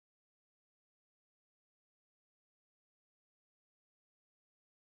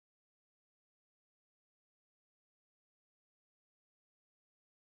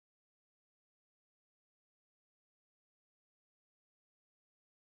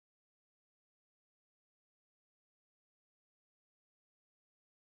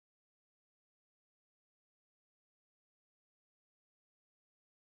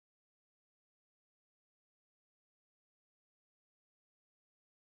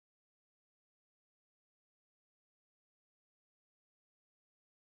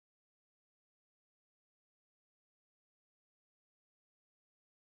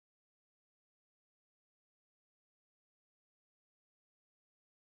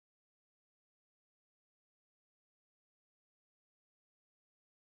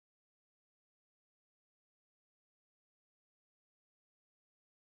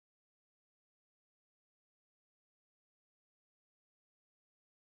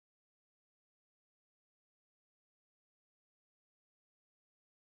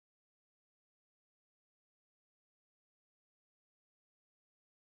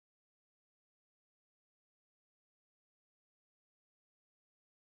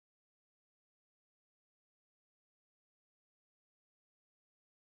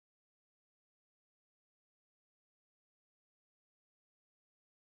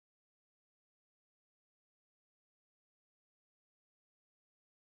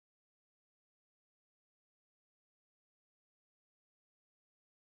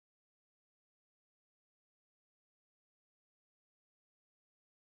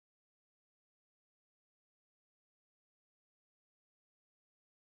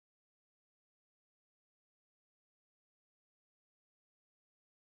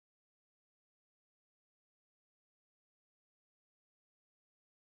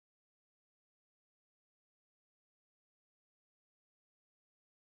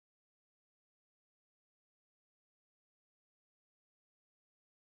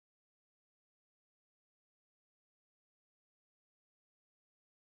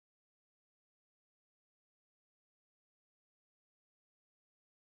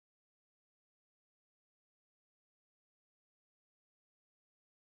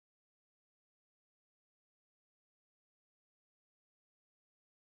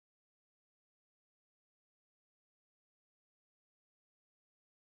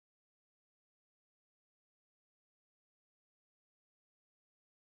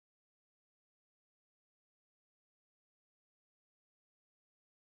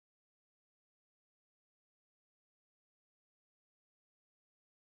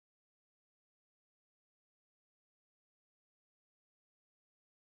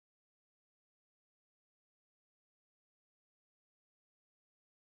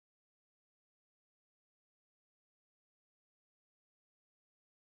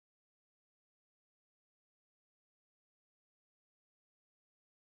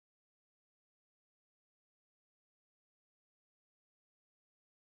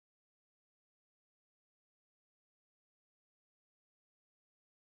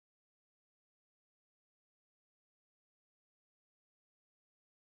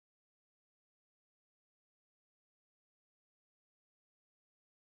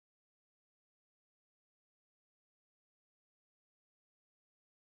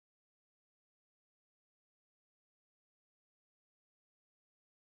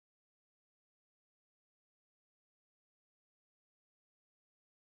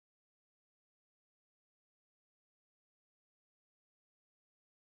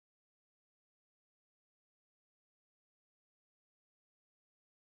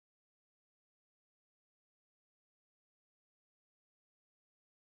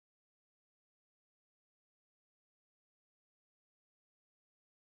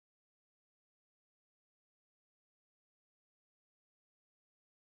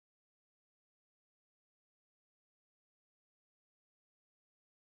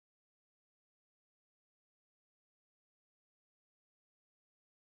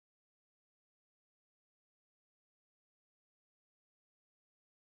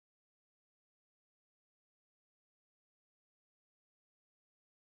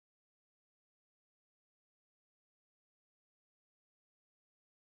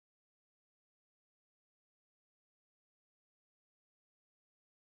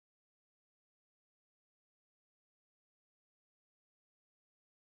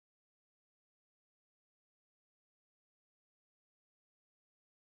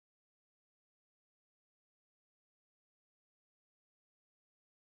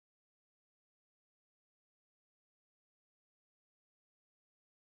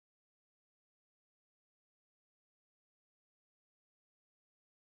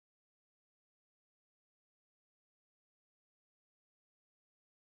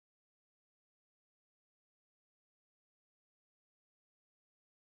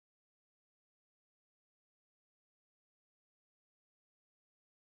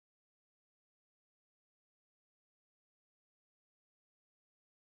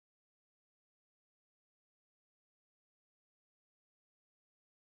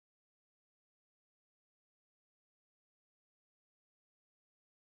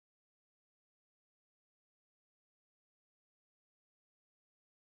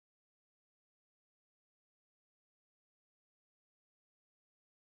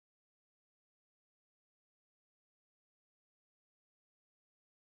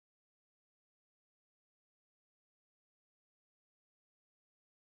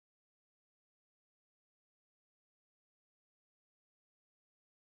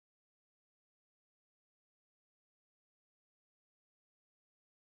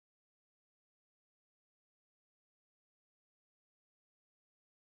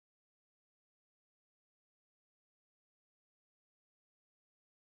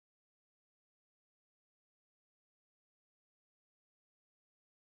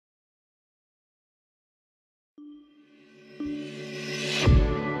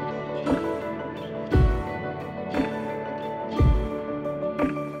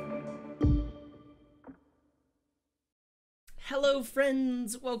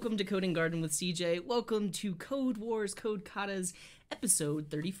friends, welcome to Coding Garden with CJ. Welcome to Code Wars Code Katas, episode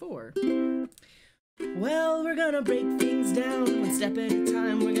 34. Well, we're gonna break things down one step at a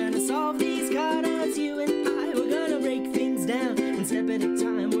time. We're gonna solve these katas, you and I. We're gonna break things down one step at a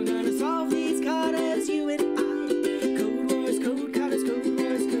time. We're gonna solve these katas, you and I. Code Wars, Code Katas, Code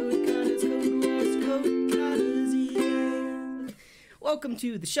Wars, Code Katas, Code Wars, Code Katas, yeah. Welcome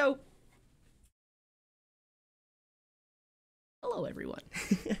to the show. Hello, everyone.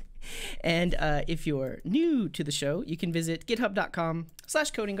 And if you're new to the show, you can visit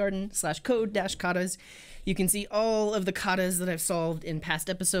github.com/codinggarden/code-katas. You can see all of the katas that I've solved in past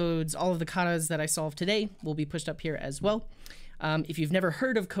episodes. All of the katas that I solved today will be pushed up here as well. If you've never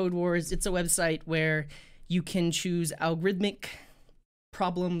heard of Code Wars, it's a website where you can choose algorithmic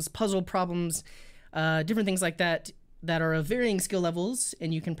problems, puzzle problems, different things like that are of varying skill levels,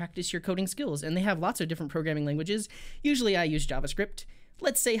 and you can practice your coding skills. And they have lots of different programming languages. Usually I use JavaScript.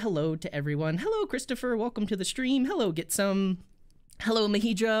 Let's say hello to everyone. Hello, Christopher. Welcome to the stream. Hello, Gitsum. Hello,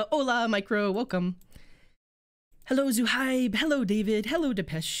 Mahidra. Hola, Micro. Welcome. Hello, Zuhaib. Hello, David. Hello,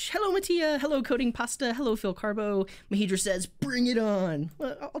 Depeche. Hello, Mattia. Hello, Coding Pasta. Hello, Phil Carbo. Mahidra says, bring it on.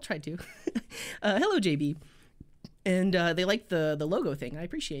 Well, I'll try to. Hello, JB. And they like the logo thing. I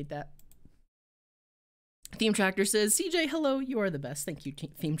appreciate that. Theme Tractor says, CJ, hello, you are the best. Thank you,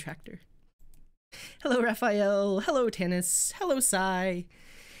 Theme Tractor. Hello, Raphael. Hello, Tanis. Hello, Sai.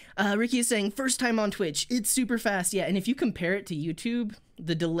 Ricky is saying, first time on Twitch. It's super fast. Yeah, and if you compare it to YouTube,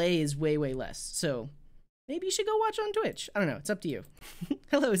 the delay is way, way less. So maybe you should go watch on Twitch. I don't know. It's up to you.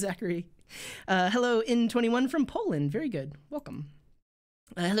 Hello, Zachary. Hello, In21 from Poland. Very good. Welcome.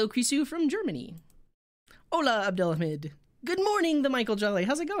 Hello, Krisu from Germany. Hola, Abdelhamid. Good morning, the Michael Jolly.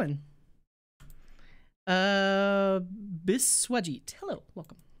 How's it going? Biswajit. Hello,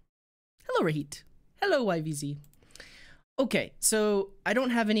 welcome. Hello, Rahit. Hello, YVZ. Okay, so I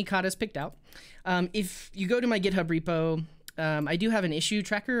don't have any katas picked out. If you go to my GitHub repo, I do have an issue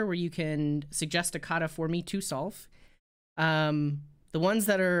tracker where you can suggest a kata for me to solve. The ones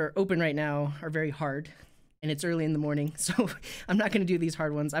that are open right now are very hard, and it's early in the morning, so I'm not going to do these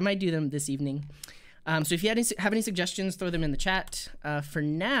hard ones. I might do them this evening. So if you have any suggestions, throw them in the chat. For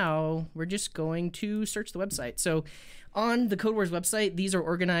now, we're just going to search the website. So on the Code Wars website, these are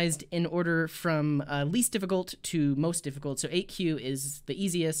organized in order from least difficult to most difficult. So 8Q is the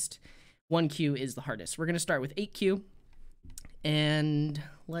easiest, 1Q is the hardest. We're going to start with 8Q. And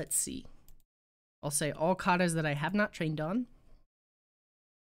let's see. I'll say all katas that I have not trained on.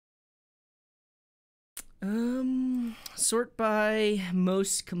 Sort by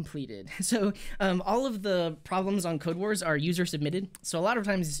most completed. So all of the problems on Code Wars are user submitted. So a lot of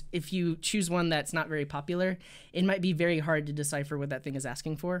times if you choose one that's not very popular, it might be very hard to decipher what that thing is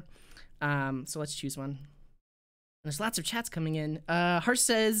asking for. So let's choose one. There's lots of chats coming in. Harsh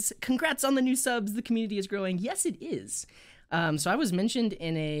says, congrats on the new subs. The community is growing. Yes, it is. So I was mentioned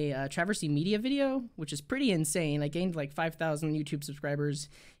in a Traversy Media video, which is pretty insane. I gained like 5,000 YouTube subscribers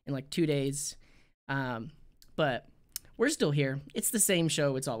in like 2 days. But we're still here. It's the same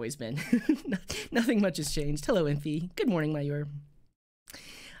show it's always been. Nothing much has changed. Hello, Infi. Good morning, Mayur.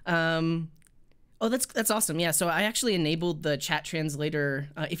 Oh, that's awesome. Yeah, so I actually enabled the chat translator.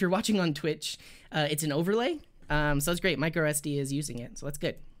 If you're watching on Twitch, it's an overlay. So that's great. MicroSD is using it, so that's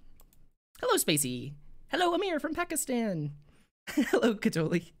good. Hello, Spacey. Hello, Amir from Pakistan. Hello,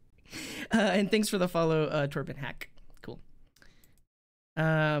 Katoli. And thanks for the follow, Torben Hack. Cool.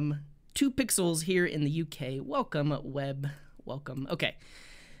 2 pixels here in the UK. Welcome, web. Welcome. Okay,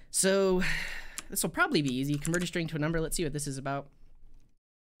 so this will probably be easy. Convert a string to a number. Let's see what this is about.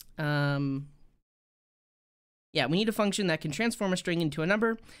 Yeah, we need a function that can transform a string into a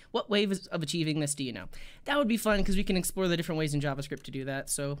number. What way of achieving this do you know? That would be fun because we can explore the different ways in JavaScript to do that.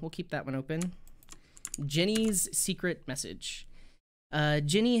 So we'll keep that one open. Jenny's secret message.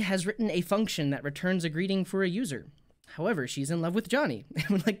 Jenny has written a function that returns a greeting for a user. However, she's in love with Johnny and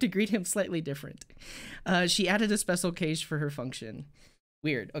would like to greet him slightly different. She added a special case for her function.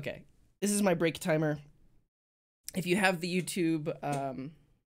 Weird. Okay. This is my break timer. If you have the YouTube,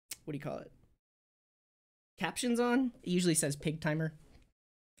 what do you call it? Captions on, it usually says pig timer.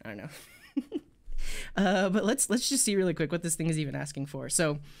 I don't know. But let's just see really quick what this thing is even asking for.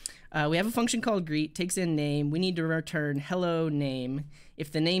 So we have a function called greet, takes in name. We need to return hello name. If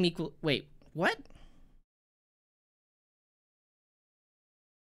the name equal, wait, what?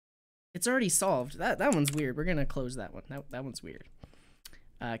 It's already solved. That one's weird. We're gonna close that one. That one's weird.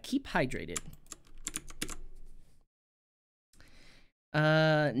 Keep hydrated.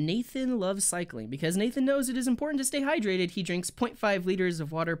 Nathan loves cycling. Because Nathan knows it is important to stay hydrated, he drinks 0.5 liters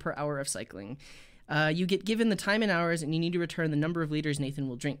of water per hour of cycling. You get given the time in hours, and you need to return the number of liters Nathan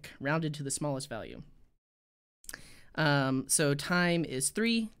will drink, rounded to the smallest value. So time is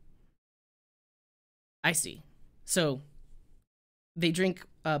 3. I see. So they drink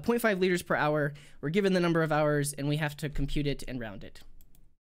 0.5 liters per hour. We're given the number of hours, and we have to compute it and round it.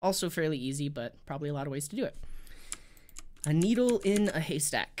 Also fairly easy, but probably a lot of ways to do it. A needle in a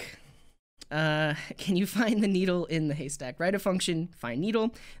haystack. Can you find the needle in the haystack? Write a function, find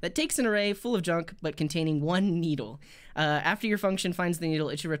needle, that takes an array full of junk, but containing one needle. After your function finds the needle,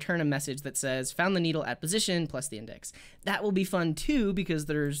 it should return a message that says, found the needle at position plus the index. That will be fun too, because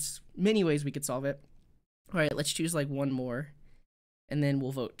there's many ways we could solve it. All right, let's choose like one more, and then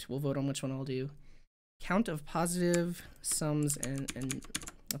we'll vote. We'll vote on which one I'll do. Count of positive sums and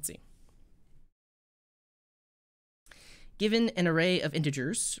let's see. Given an array of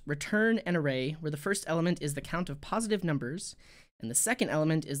integers, return an array where the first element is the count of positive numbers, and the second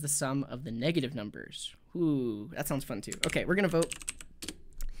element is the sum of the negative numbers. Ooh, that sounds fun too. Okay, we're gonna vote.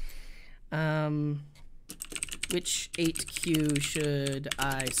 Which 8Q should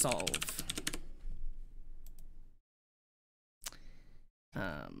I solve?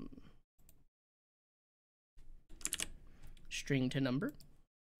 String to number.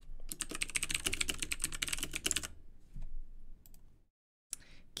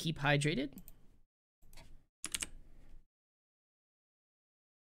 Keep hydrated.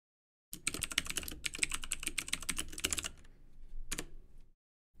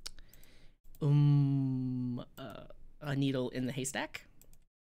 A needle in the haystack.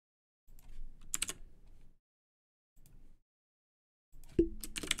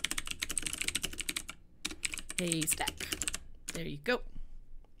 Haystack. There you go.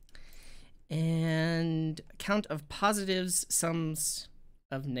 And count of positives, sums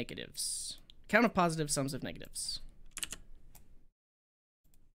of negatives. Count of positives, sums of negatives.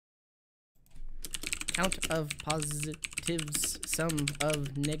 Count of positives, sum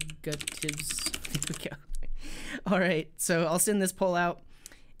of negatives. There we go. All right, so I'll send this poll out,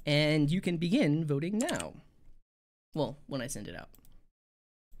 and you can begin voting now. Well, when I send it out.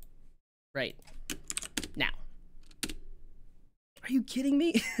 Right. Now. Are you kidding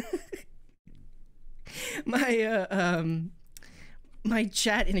me? My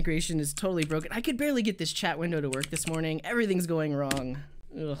chat integration is totally broken. I could barely get this chat window to work this morning. Everything's going wrong.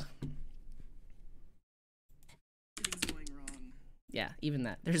 Ugh. Everything's going wrong. Yeah, even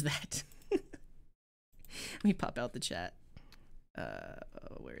that. There's that. Let me pop out the chat.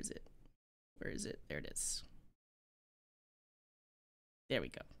 Where is it? Where is it? There it is. There we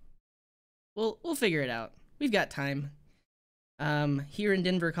go. We'll figure it out. We've got time. Here in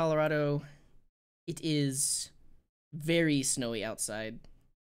Denver, Colorado, it is very snowy outside,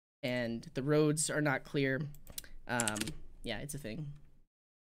 and the roads are not clear. Yeah, it's a thing.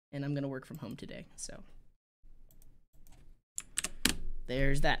 And I'm gonna work from home today, so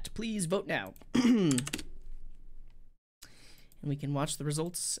there's that. Please vote now. And we can watch the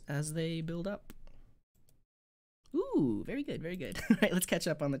results as they build up. Ooh, very good, very good. All right, let's catch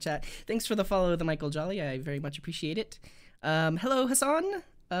up on the chat. Thanks for the follow, the Michael Jolly. I very much appreciate it. Hello, Hassan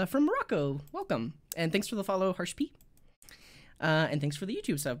from Morocco. Welcome. And thanks for the follow, Harsh P. And thanks for the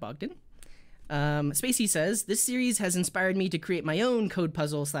YouTube sub, Bogdan. Spacey says, this series has inspired me to create my own code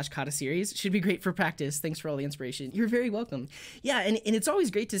puzzle / kata series. Should be great for practice. Thanks for all the inspiration. You're very welcome. Yeah, and it's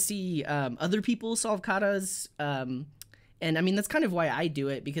always great to see other people solve katas. And I mean, that's kind of why I do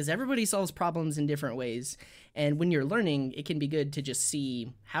it, because everybody solves problems in different ways. And when you're learning, it can be good to just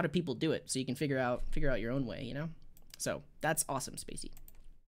see how do people do it, so you can figure out your own way, you know? So that's awesome, Spacey.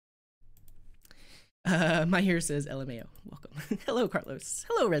 My hero says LMAO. Welcome. Hello, Carlos.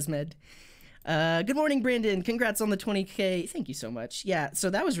 Hello, Resmed. Good morning, Brandon. Congrats on the 20K. Thank you so much. Yeah, so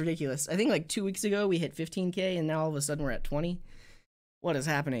that was ridiculous. I think like 2 weeks ago we hit 15K, and now all of a sudden we're at 20. What is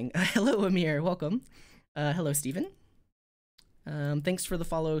happening? Hello, Amir. Welcome. Hello, Steven. Thanks for the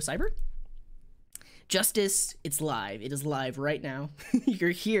follow, Cyber. Justice, it's live. It is live right now.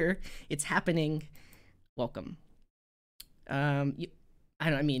 You're here. It's happening. Welcome.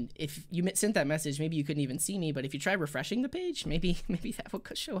 I mean, if you sent that message, maybe you couldn't even see me, but if you try refreshing the page, maybe that will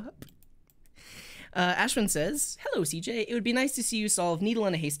show up. Ashwin says, hello, CJ. It would be nice to see you solve needle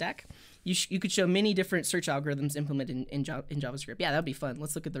in a haystack. You could show many different search algorithms implemented in JavaScript. Yeah, that'd be fun.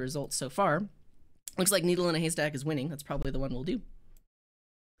 Let's look at the results so far. Looks like needle in a haystack is winning. That's probably the one we'll do.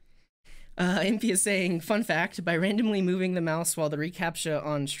 Impy is saying, fun fact, by randomly moving the mouse while the reCAPTCHA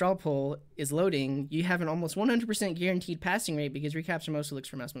on straw poll is loading, you have an almost 100% guaranteed passing rate because reCAPTCHA mostly looks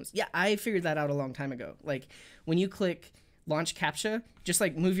for mouse movements. Yeah, I figured that out a long time ago. Like, when you click launch CAPTCHA, just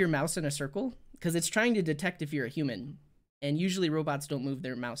like move your mouse in a circle, because it's trying to detect if you're a human. And usually robots don't move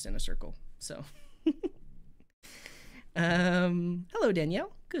their mouse in a circle. So, Hello,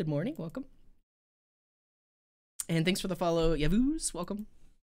 Danielle. Good morning. Welcome. And thanks for the follow, Yavuz. Welcome.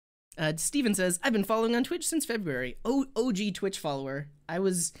 Steven says, I've been following on Twitch since February. OG Twitch follower.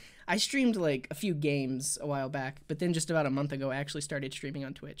 I streamed like a few games a while back, but then just about a month ago, I actually started streaming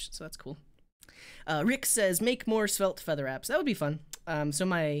on Twitch, so that's cool. Rick says, make more svelte feather apps. That would be fun. Was it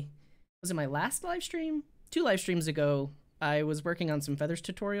my last live stream? 2 live streams ago, I was working on some feathers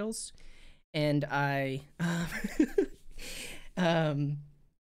tutorials, and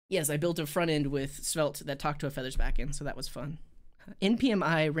yes, I built a front end with svelte that talked to a feathers backend, so that was fun.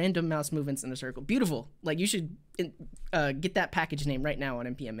 NPMI, random mouse movements in a circle. Beautiful. Like, you should get that package name right now on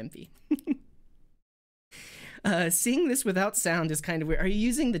npm mv. Seeing this without sound is kind of weird. Are you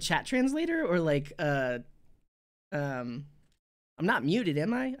using the chat translator or like, I'm not muted,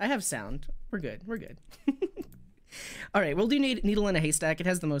 am I? I have sound. We're good. We're good. All right, we'll do needle in a haystack. It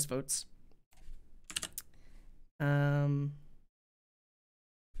has the most votes.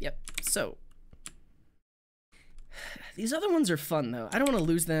 Yep, so. These other ones are fun, though. I don't want to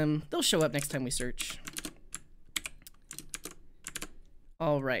lose them. They'll show up next time we search.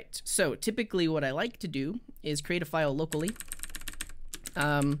 All right, so typically what I like to do is create a file locally.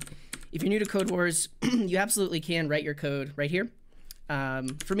 If you're new to Code Wars, you absolutely can write your code right here.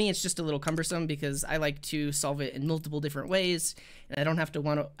 For me, it's just a little cumbersome because I like to solve it in multiple different ways, and I don't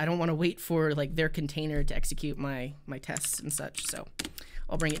want to wait for like their container to execute my tests and such. So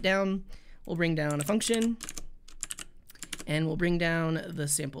I'll bring it down. We'll bring down a function, and we'll bring down the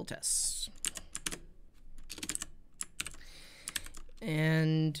sample tests.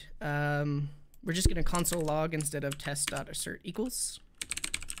 And we're just going to console log instead of test.assert equals.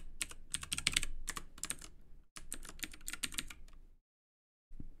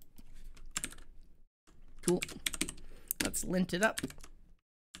 Cool. Let's lint it up.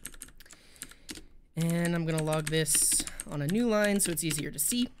 And I'm going to log this on a new line so it's easier to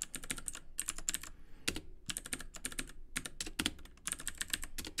see.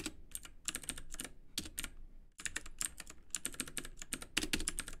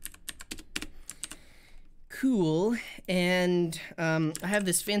 Cool. And I have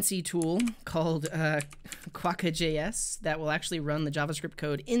this fancy tool called Quokka.js that will actually run the JavaScript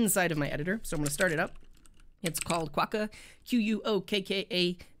code inside of my editor. So I'm going to start it up. It's called Quokka,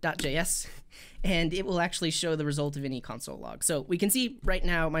 Quokka.js, and it will actually show the result of any console log. So we can see right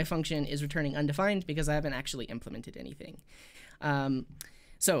now my function is returning undefined because I haven't actually implemented anything.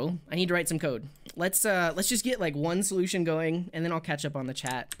 So I need to write some code. Let's just get like one solution going, and then I'll catch up on the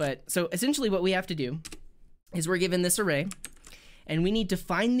chat. But so essentially what we have to do is we're given this array, and we need to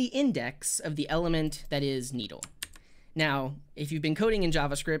find the index of the element that is needle. Now, if you've been coding in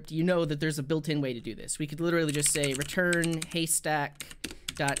JavaScript, you know that there's a built-in way to do this. We could literally just say return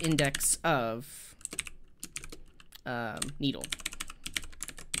haystack.index of needle.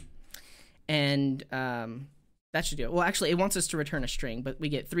 And that should do it. Well, actually, it wants us to return a string, but we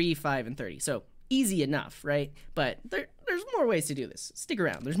get 3, 5, and 30. So easy enough, right? But there's more ways to do this. Stick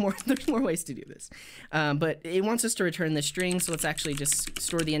around. There's more ways to do this. But it wants us to return this string, so let's actually just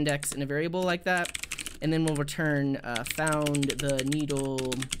store the index in a variable like that. And then we'll return found the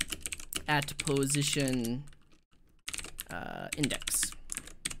needle at position index,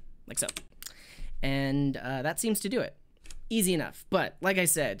 like so. And that seems to do it. Easy enough. But like I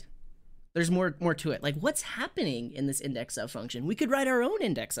said, there's more to it. Like, what's happening in this index of function? We could write our own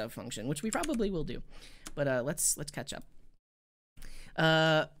index of function, which we probably will do. But let's catch up.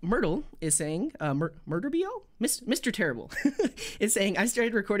 Myrtle is saying, Murderbio? Mr. Terrible is saying, I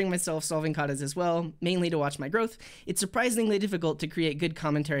started recording myself solving katas as well, mainly to watch my growth. It's surprisingly difficult to create good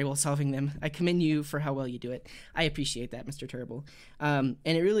commentary while solving them. I commend you for how well you do it. I appreciate that, Mr. Terrible. And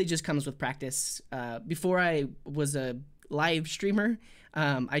it really just comes with practice. Before I was a live streamer,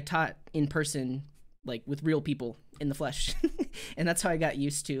 I taught in person, like with real people in the flesh. And that's how I got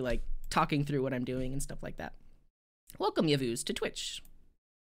used to like talking through what I'm doing and stuff like that. Welcome, Yavuz, to Twitch.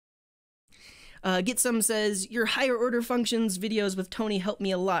 Gitsum says, your higher order functions videos with Tony helped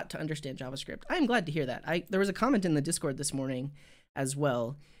me a lot to understand JavaScript. I'm glad to hear that. There was a comment in the Discord this morning as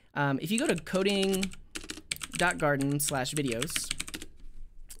well. If you go to coding.garden/videos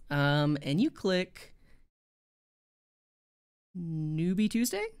and you click Newbie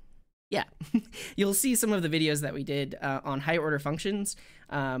Tuesday? Yeah, you'll see some of the videos that we did on higher order functions.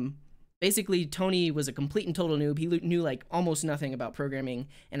 Basically, Tony was a complete and total noob. He knew like almost nothing about programming,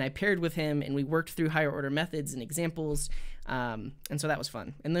 and I paired with him, and we worked through higher order methods and examples, and so that was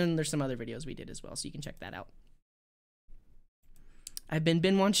fun. And then there's some other videos we did as well, so you can check that out. I've been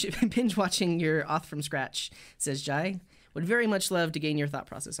binge watching your auth from scratch, says Jai. Would very much love to gain your thought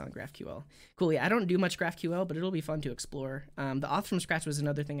process on GraphQL. Cool, yeah, I don't do much GraphQL, but it'll be fun to explore. The auth from scratch was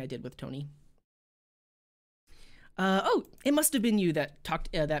another thing I did with Tony. Oh, it must have been you that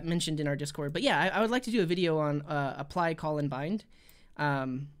that mentioned in our Discord. But yeah, I would like to do a video on apply, call, and bind,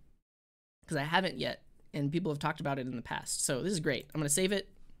 because I haven't yet, and people have talked about it in the past. So this is great. I'm gonna save it.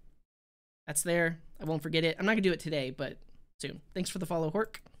 That's there. I won't forget it. I'm not gonna do it today, but soon. Thanks for the follow,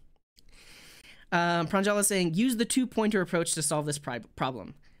 Hork. Pranjala saying, use the 2-pointer approach to solve this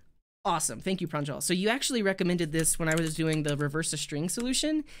problem. Awesome. Thank you, Pranjal. So you actually recommended this when I was doing the reverse a string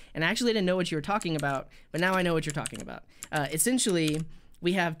solution, and I actually didn't know what you were talking about, but now I know what you're talking about. Essentially,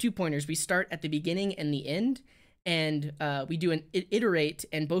 we have 2 pointers. We start at the beginning and the end, and we do an iterate,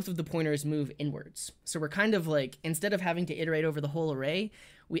 and both of the pointers move inwards. So we're kind of like, instead of having to iterate over the whole array,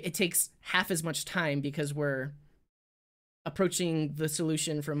 it takes half as much time because we're approaching the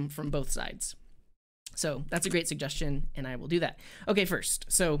solution from both sides. So that's a great suggestion, and I will do that. Okay, first,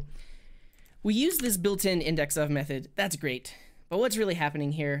 so we use this built-in index of method. That's great. But what's really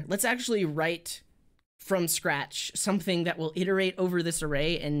happening here? Let's actually write from scratch something that will iterate over this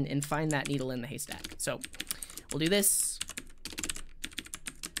array and find that needle in the haystack. So we'll do this.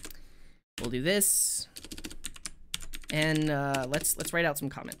 We'll do this. And let's write out some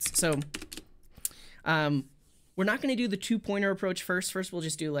comments. So we're not going to do the 2-pointer approach first. First, we'll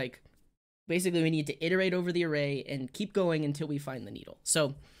just do like, basically we need to iterate over the array and keep going until we find the needle.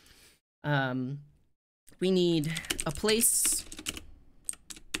 So we need a place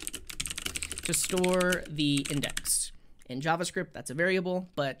to store the index. In JavaScript, that's a variable,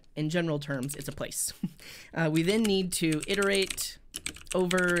 but in general terms, it's a place. We then need to iterate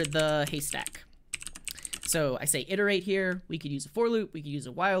over the haystack. So I say iterate here. We could use a for loop, we could use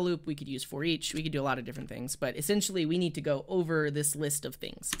a while loop, we could use for each, we could do a lot of different things, but essentially we need to go over this list of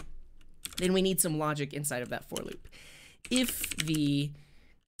things. Then we need some logic inside of that for loop. If the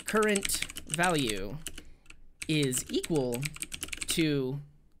current value is equal to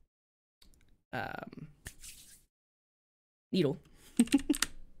needle,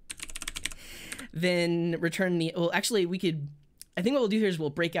 then return the, well, actually we could, I think what we'll do here is we'll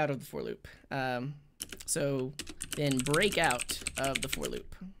break out of the for loop. So then break out of the for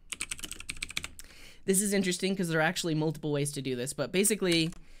loop. This is interesting because there are actually multiple ways to do this, but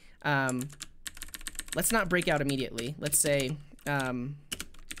basically, let's not break out immediately. Let's say,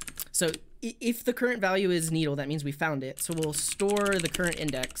 so if the current value is needle, that means we found it. So we'll store the current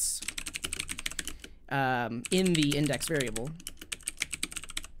index in the index variable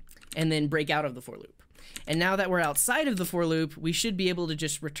and then break out of the for loop. And now that we're outside of the for loop, we should be able to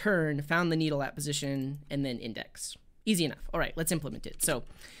just return found the needle at position and then index. Easy enough. All right, let's implement it. So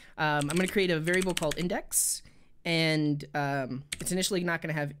I'm going to create a variable called index, and it's initially not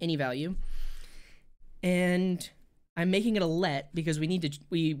going to have any value. And I'm making it a let because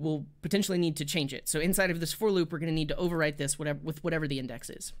we will potentially need to change it. So inside of this for loop, we're going to need to overwrite this with whatever the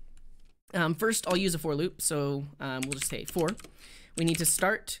index is. First, I'll use a for loop. So we'll just say for. We need to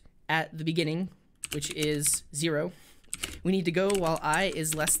start at the beginning, which is 0. We need to go while I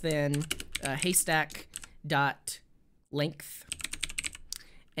is less than haystack dot length.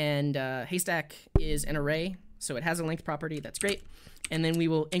 And haystack is an array, so it has a length property. That's great. And then we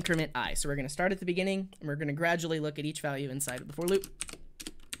will increment I. So we're going to start at the beginning, and we're going to gradually look at each value inside of the for loop.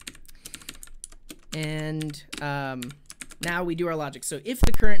 And now we do our logic. So if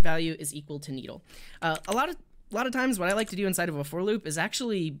the current value is equal to needle, a lot of times what I like to do inside of a for loop is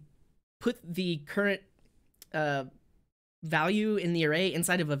actually put the current value in the array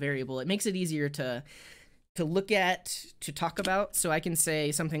inside of a variable. It makes it easier to look at, to talk about. So I can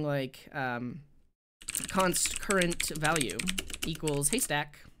say something like const current value equals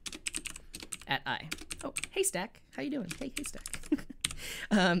haystack at I. Oh, haystack, how you doing? Hey,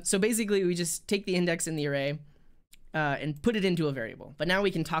 haystack. So basically we just take the index in the array and put it into a variable. But now we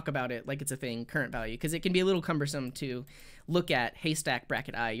can talk about it like it's a thing, current value, because it can be a little cumbersome to look at haystack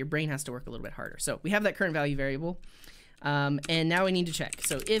bracket I. Your brain has to work a little bit harder. So we have that current value variable. And now we need to check.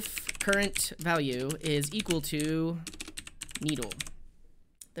 So if current value is equal to needle.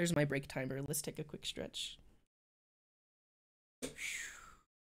 There's my break timer. Let's take a quick stretch.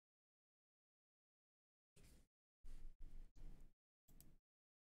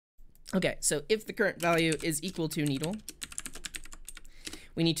 Okay, so if the current value is equal to needle,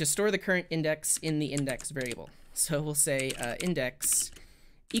 we need to store the current index in the index variable. So we'll say index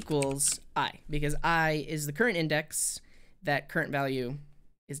equals I, because I is the current index that current value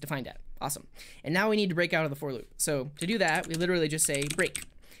is defined at. Awesome. And now we need to break out of the for loop. So to do that, we literally just say break.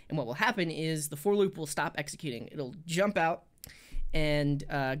 And what will happen is the for loop will stop executing. It'll jump out, and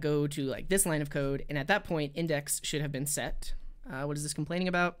go to like this line of code. And at that point, index should have been set. What is this complaining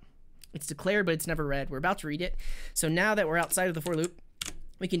about? It's declared, but it's never read. We're about to read it. So now that we're outside of the for loop,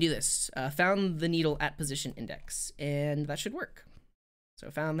 we can do this. Found the needle at position index, and that should work.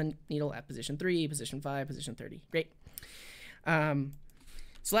 So found the needle at position 3, position 5, position 30. Great. So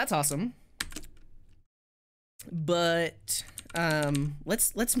that's awesome. But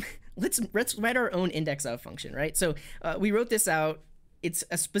let's write our own index of function, right? So we wrote this out. It's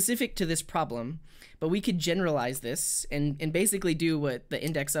specific to this problem, but we could generalize this and basically do what the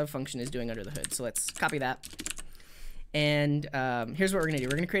index of function is doing under the hood. So let's copy that. And here's what we're gonna do.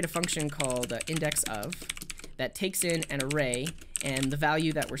 We're gonna create a function called index of that takes in an array and the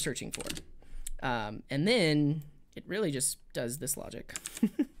value that we're searching for. And then it really just does this logic.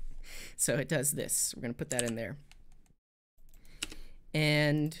 So it does this. We're gonna put that in there.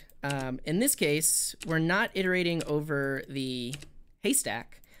 And in this case, we're not iterating over the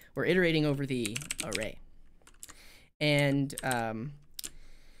haystack, we're iterating over the array. And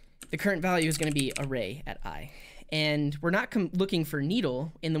the current value is going to be array at I. And we're not looking for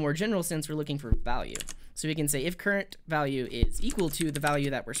needle. In the more general sense, we're looking for value. So we can say if current value is equal to the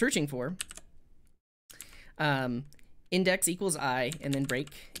value that we're searching for, index equals I, and then break.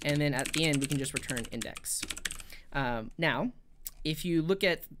 And then at the end, we can just return index. Now, if you look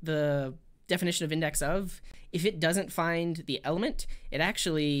at the definition of index of, if it doesn't find the element, it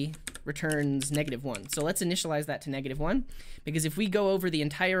actually returns -1. So let's initialize that to -1, because if we go over the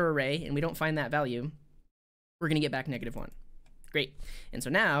entire array and we don't find that value, we're going to get back -1. Great. And so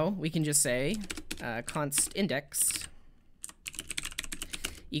now we can just say const index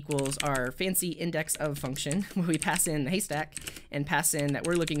equals our fancy index of function, where we pass in the haystack and pass in that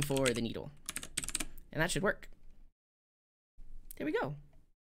we're looking for the needle. And that should work. There we go.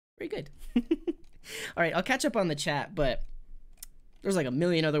 Very good. All right, I'll catch up on the chat, but there's like a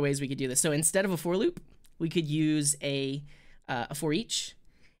million other ways we could do this. So instead of a for loop, we could use a for each.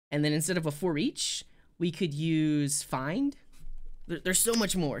 And then instead of a for each, we could use find. There's so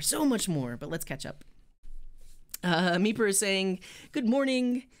much more, but let's catch up. Meeper is saying, good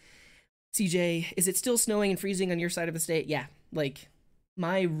morning, CJ. Is it still snowing and freezing on your side of the state? Yeah, like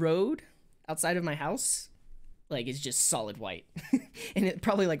my road outside of my house, like, is just solid white. And it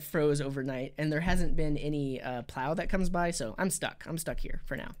probably like froze overnight, and there hasn't been any plow that comes by, so I'm stuck here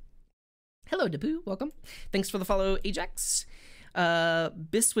for now. Hello, Depu, welcome. Thanks for the follow, Ajax.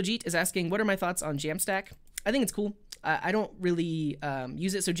 Biswajit is asking, what are my thoughts on Jamstack? I think it's cool. I don't really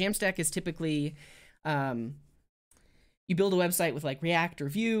use it. So Jamstack is typically, you build a website with like React or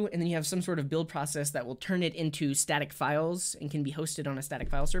Vue, and then you have some sort of build process that will turn it into static files and can be hosted on a static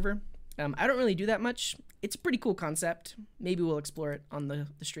file server. I don't really do that much. It's a pretty cool concept. Maybe we'll explore it on the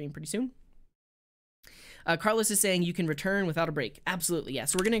stream pretty soon. Carlos is saying you can return without a break. Absolutely, yeah.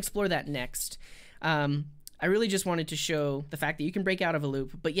 So we're going to explore that next. I really just wanted to show the fact that you can break out of a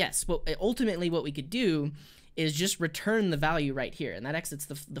loop. But yes, ultimately what we could do is just return the value right here, and that exits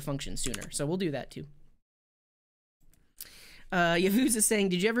the function sooner. So we'll do that too. Yavuz is saying,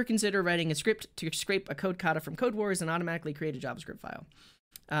 did you ever consider writing a script to scrape a code kata from Code Wars and automatically create a JavaScript file?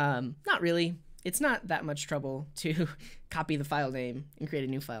 Not really. It's not that much trouble to copy the file name and create a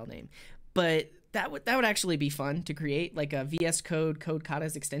new file name. But that would actually be fun to create, like a VS Code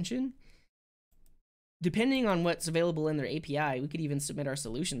Katas extension. Depending on what's available in their API, we could even submit our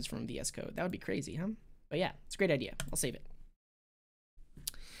solutions from VS Code. That would be crazy, huh? But yeah, it's a great idea. I'll save it.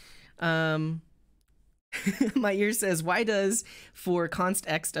 My ear says, why does for const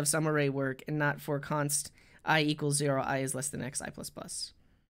x of some array work and not for const I equals 0, I is less than x, I plus plus?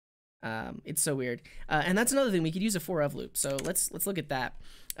 It's so weird. And that's another thing. We could use a for of loop. So let's look at that.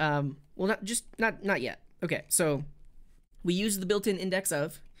 Well, not yet. Okay, so we used the built-in index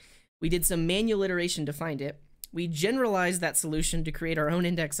of. We did some manual iteration to find it. We generalized that solution to create our own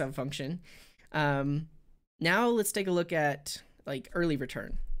index of function. Now let's take a look at like early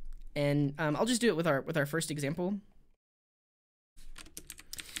return. And I'll just do it with our first example.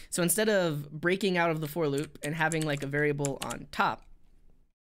 So instead of breaking out of the for loop and having like a variable on top,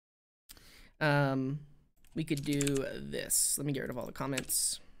 we could do this. Let me get rid of all the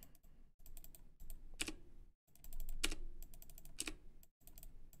comments.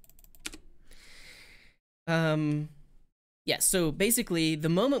 Yeah, so basically the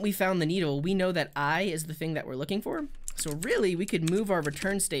moment we found the needle, we know that I is the thing that we're looking for. So really we could move our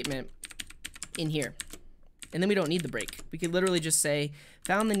return statement in here, and then we don't need the break. We could literally just say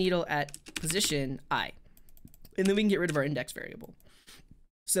found the needle at position I, and then we can get rid of our index variable.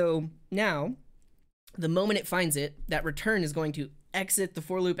 So now the moment it finds it, that return is going to exit the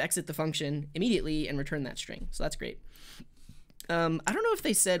for loop, exit the function immediately, and return that string. So that's great. I don't know if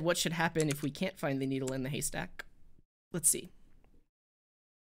they said what should happen if we can't find the needle in the haystack. Let's see.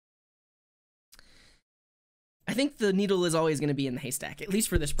 I think the needle is always going to be in the haystack, at least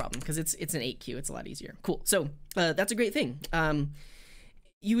for this problem, because it's an 8Q. It's a lot easier. Cool. So that's a great thing.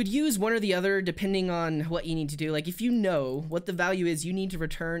 You would use one or the other depending on what you need to do. Like if you know what the value is you need to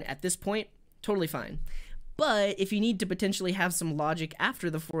return at this point, totally fine. But if you need to potentially have some logic after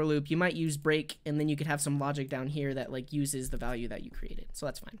the for loop, you might use break, and then you could have some logic down here that like uses the value that you created. So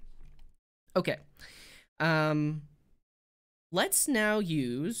that's fine. Okay. Let's now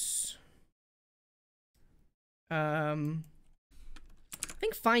use... I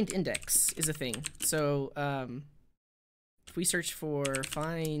think find index is a thing. So if we search for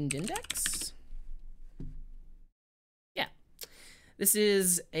find index, yeah, this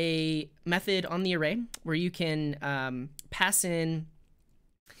is a method on the array where you can pass in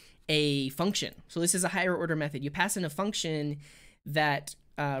a function. So this is a higher order method. You pass in a function that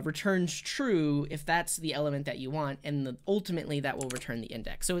returns true if that's the element that you want, and ultimately that will return the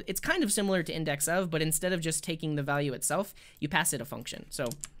index. So it's kind of similar to index of, but instead of just taking the value itself, you pass it a function. So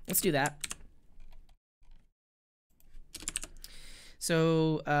let's do that.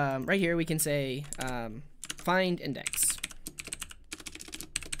 So right here we can say find index.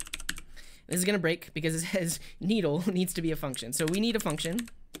 This is going to break because it says needle needs to be a function. So we need a function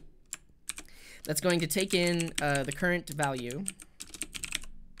that's going to take in the current value.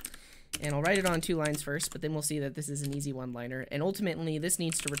 And I'll write it on 2 lines first, but then we'll see that this is an easy one-liner. And ultimately, this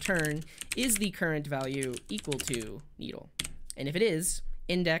needs to return, is the current value equal to needle? And if it is,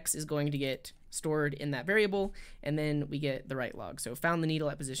 index is going to get stored in that variable, and then we get the right log. So found the needle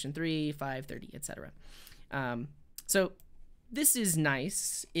at position 3, 5, 30, etc. So this is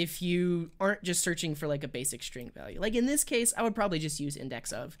nice if you aren't just searching for like a basic string value. Like in this case, I would probably just use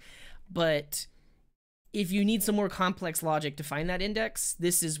index of, but if you need some more complex logic to find that index,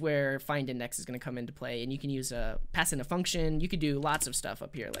 this is where find index is going to come into play, and you can use a pass in a function. You could do lots of stuff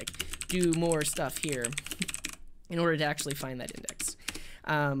up here, like do more stuff here in order to actually find that index.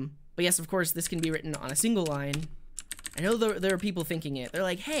 But yes, of course, this can be written on a single line. I know there are people thinking it. They're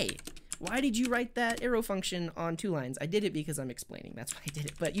like, hey, why did you write that arrow function on 2 lines? I did it because I'm explaining. That's why I did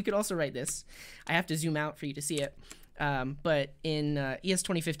it. But you could also write this. I have to zoom out for you to see it. But in ES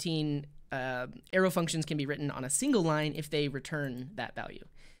 2015, arrow functions can be written on a single line if they return that value.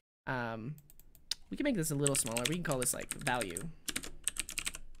 We can make this a little smaller. We can call this like value.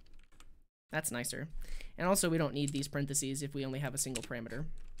 That's nicer. And also we don't need these parentheses if we only have a single parameter.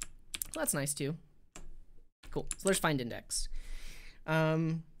 So that's nice too. Cool. So there's find index.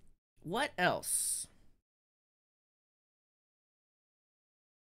 What else?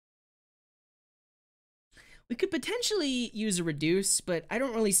 We could potentially use a reduce, but I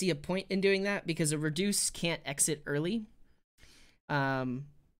don't really see a point in doing that because a reduce can't exit early. So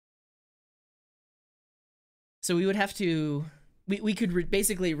we would have to, we could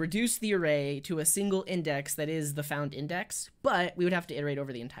basically reduce the array to a single index that is the found index, but we would have to iterate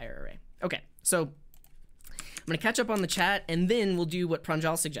over the entire array. Okay, so I'm gonna catch up on the chat and then we'll do what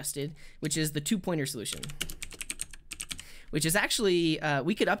Pranjal suggested, which is the 2-pointer solution. Which is actually,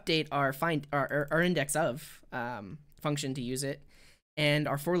 we could update our index of function to use it, and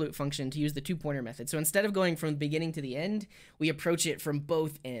our for loop function to use the 2-pointer method. So instead of going from the beginning to the end, we approach it from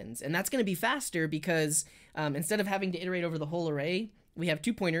both ends. And that's going to be faster because instead of having to iterate over the whole array, we have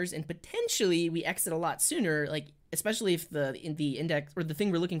 2 pointers, and potentially we exit a lot sooner, like especially if the index or the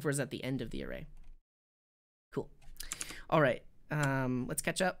thing we're looking for is at the end of the array. Cool. All right, let's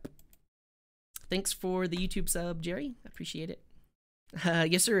catch up. Thanks for the YouTube sub, Jerry. I appreciate it.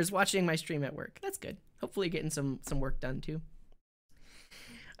 Yes, sir, is watching my stream at work. That's good. Hopefully you're getting some work done too.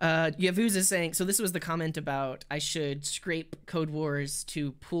 Yavuz is saying, so this was the comment about I should scrape Code Wars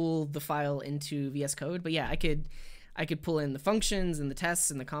to pull the file into VS Code. But yeah, I could pull in the functions and the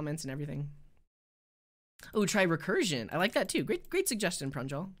tests and the comments and everything. Oh, try recursion. I like that too. Great suggestion,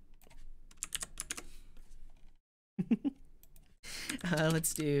 Pranjal.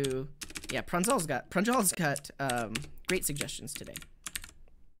 Let's do, yeah, Pranjal's got great suggestions today.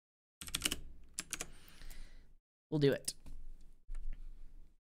 We'll do it.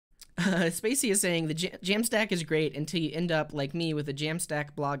 Spacey is saying the Jamstack is great until you end up like me with a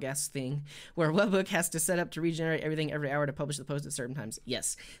Jamstack blog-esque thing where webhook has to set up to regenerate everything every hour to publish the post at certain times.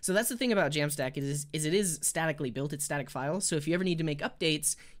 Yes. So that's the thing about Jamstack is it is statically built. It's static files. So if you ever need to make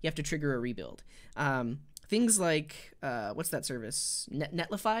updates, you have to trigger a rebuild. Things like, what's that service?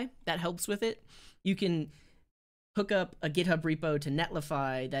 Netlify, that helps with it. You can hook up a GitHub repo to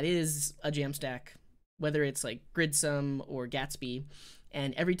Netlify that is a Jamstack, whether it's like Gridsum or Gatsby.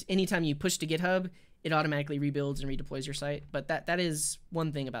 And anytime you push to GitHub, it automatically rebuilds and redeploys your site. But that is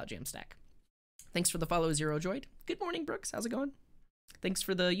one thing about Jamstack. Thanks for the follow, Zero Droid. Good morning, Brooks. How's it going? Thanks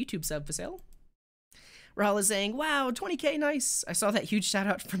for the YouTube sub, Fasel. Rahal is saying, wow, 20K, nice. I saw that huge shout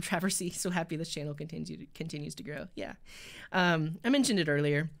out from Traversy. So happy this channel continues to grow. Yeah. I mentioned it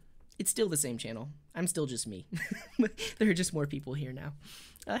earlier. It's still the same channel. I'm still just me. There are just more people here now.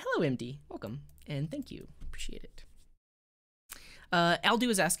 Hello, MD. Welcome. And thank you. Appreciate it. Aldu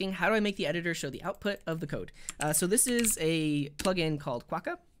is asking, how do I make the editor show the output of the code? So this is a plugin called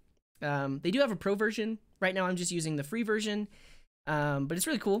Quokka. They do have a pro version. Right now I'm just using the free version, but it's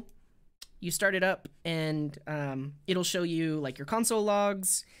really cool. You start it up and it'll show you like your console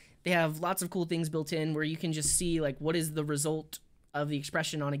logs. They have lots of cool things built in where you can just see like what is the result of the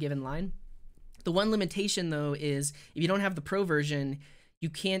expression on a given line. The one limitation though is if you don't have the pro version, you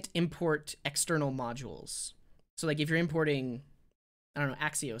can't import external modules. So like if you're importing, I don't know,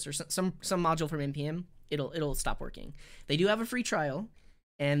 Axios or some module from NPM, it'll stop working. They do have a free trial,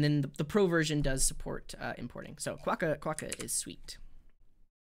 and then the pro version does support importing. So Quokka is sweet.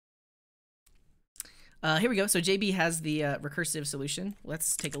 Here we go. So JB has the recursive solution.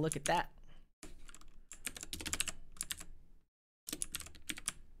 Let's take a look at that.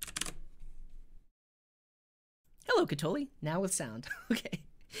 Hello, Katoli. Now with sound. Okay.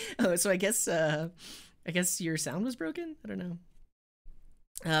 Oh, so I guess your sound was broken. I don't know.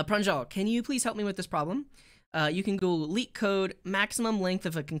 Pranjal, can you please help me with this problem? You can go leak code, maximum length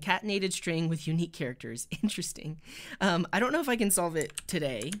of a concatenated string with unique characters. Interesting. I don't know if I can solve it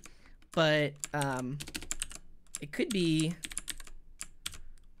today, but it could be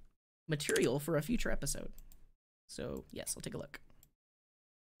material for a future episode. So yes, I'll take a look.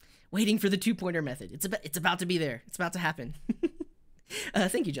 Waiting for the two-pointer method. It's about to be there. It's about to happen.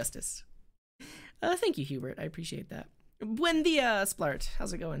 Thank you, Justice. Thank you, Hubert. I appreciate that. Buen dia, Splart.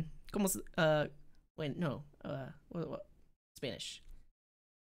 How's it going? ¿Cómo wait, no. What? Spanish.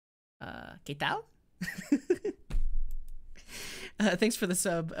 ¿Qué tal? Thanks for the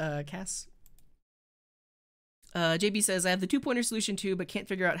sub, Cass. JB says, I have the two-pointer solution too, but can't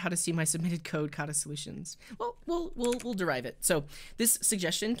figure out how to see my submitted code, Katas Solutions. Well, we'll derive it. So this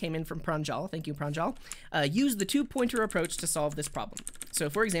suggestion came in from Pranjal. Thank you, Pranjal. Use the two-pointer approach to solve this problem. So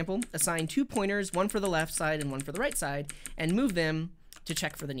for example, assign 2 pointers, one for the left side and one for the right side, and move them to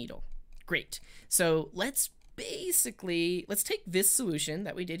check for the needle. Great. So let's take this solution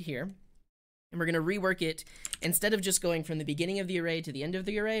that we did here, and we're going to rework it. Instead of just going from the beginning of the array to the end of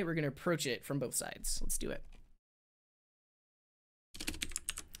the array, we're going to approach it from both sides. Let's do it.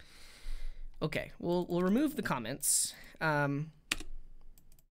 Okay, we'll remove the comments.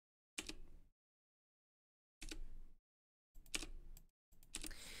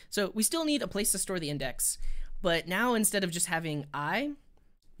 So we still need a place to store the index, but now instead of just having I,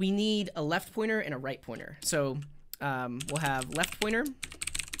 we need a left pointer and a right pointer. So we'll have left pointer,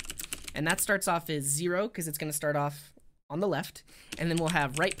 and that starts off as 0 because it's going to start off on the left, and then we'll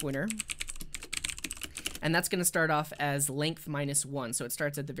have right pointer, and that's going to start off as length -1, so it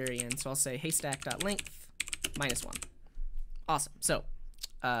starts at the very end. So I'll say haystack.length -1. Awesome. So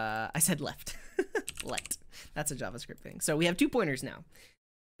I said left. Left. That's a JavaScript thing. So we have 2 pointers now.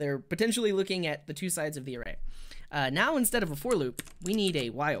 They're potentially looking at the 2 sides of the array. Now instead of a for loop, we need a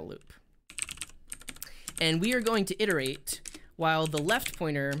while loop. And we are going to iterate while the left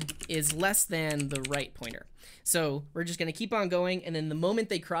pointer is less than the right pointer. So we're just going to keep on going, and then the moment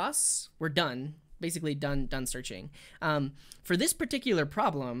they cross, we're done. Basically done searching. For this particular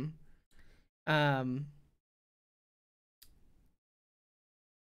problem, they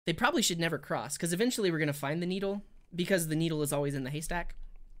probably should never cross, because eventually we're going to find the needle, because the needle is always in the haystack.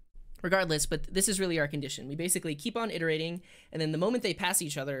 Regardless, but this is really our condition. We basically keep on iterating, and then the moment they pass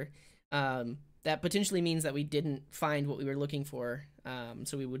each other, that potentially means that we didn't find what we were looking for,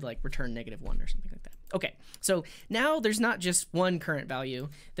 so we would like return -1 or something like that. Okay, so now there's not just one current value.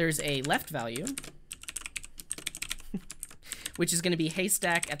 There's a left value, which is going to be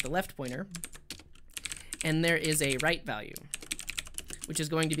haystack at the left pointer, and there is a right value, which is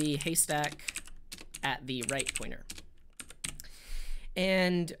going to be haystack at the right pointer.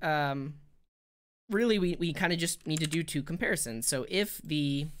 And really, we kind of just need to do 2 comparisons. So if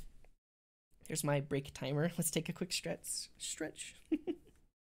the... Here's my break timer. Let's take a quick stretch.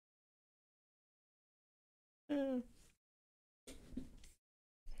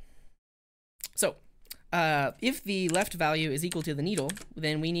 So if the left value is equal to the needle,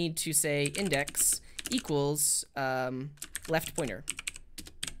 then we need to say index equals left pointer.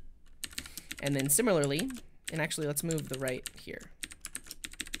 And then similarly, and actually let's move the right here.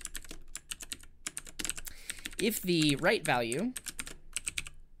 If the right value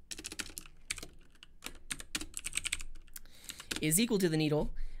is equal to the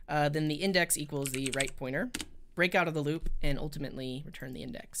needle, then the index equals the right pointer, break out of the loop, and ultimately return the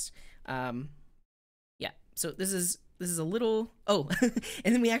index. Yeah, so this is a little, oh,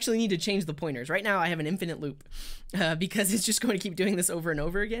 and then we actually need to change the pointers. Right now I have an infinite loop because it's just going to keep doing this over and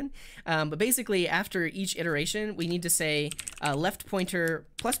over again. But basically after each iteration, we need to say left pointer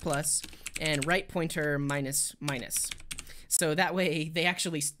plus plus and right pointer minus minus. So that way they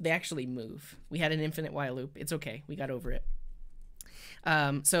actually move. We had an infinite while loop. It's okay. We got over it.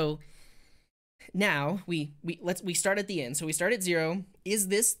 So now we start at the end. So we start at 0. Is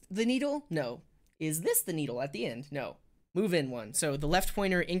this the needle? No. Is this the needle at the end? No. Move in 1. So the left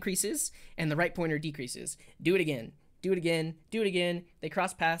pointer increases and the right pointer decreases. Do it again. Do it again. Do it again. They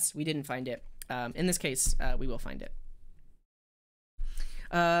cross paths. We didn't find it. In this case, we will find it.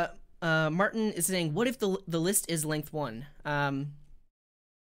 Martin is saying, what if the list is length 1?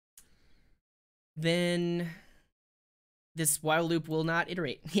 Then this while loop will not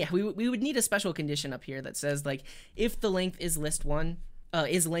iterate. Yeah, we would need a special condition up here that says, like, if the length is length 1,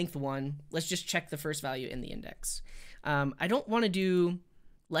 let's just check the first value in the index. I don't want to do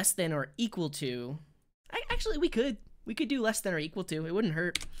less than or equal to. Actually, we could do less than or equal to. It wouldn't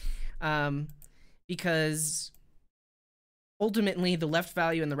hurt, because ultimately the left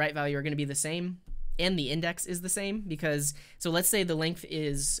value and the right value are going to be the same, and the index is the same. Because so let's say the length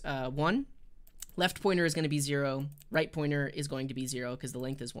is 1. Left pointer is going to be 0. Right pointer is going to be 0 because the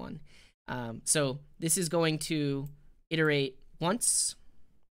length is 1. So this is going to iterate once,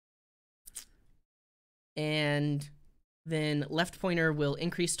 and then left pointer will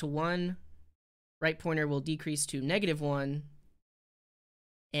increase to 1, right pointer will decrease to -1,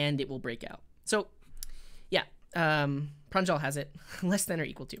 and it will break out. So yeah, Pranjal has it, less than or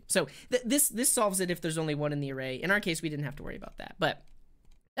equal to. So this solves it if there's only 1 in the array. In our case, we didn't have to worry about that, but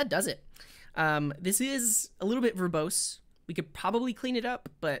that does it. This is a little bit verbose. We could probably clean it up,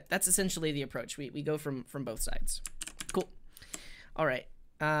 but that's essentially the approach. We go from both sides. Cool. All right.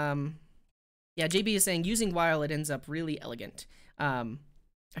 Yeah, JB is saying using while it ends up really elegant. I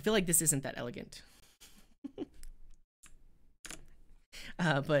feel like this isn't that elegant.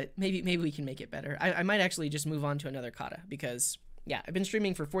 But maybe we can make it better. I might actually just move on to another kata because, yeah, I've been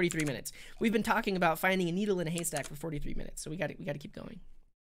streaming for 43 minutes. We've been talking about finding a needle in a haystack for 43 minutes, so we got to keep going.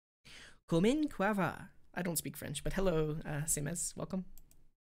 Comment quoi va? I don't speak French, but hello, Semes, welcome.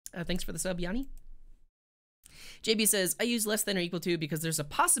 Thanks for the sub, Yanni. JB says, I use less than or equal to because there's a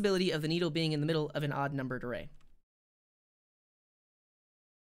possibility of the needle being in the middle of an odd numbered array.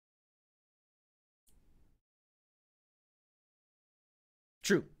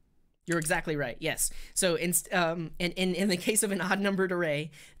 True. You're exactly right. Yes. So in the case of an odd numbered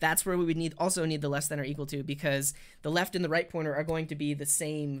array, that's where we would also need the less than or equal to, because the left and the right pointer are going to be the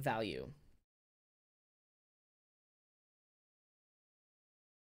same value.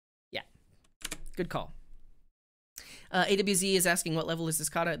 Yeah. Good call. AWZ is asking, what level is this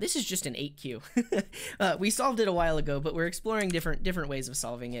kata? This is just an 8Q. We solved it a while ago, but we're exploring different ways of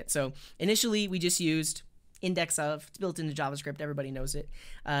solving it. So initially we just used index of. It's built into JavaScript. Everybody knows it.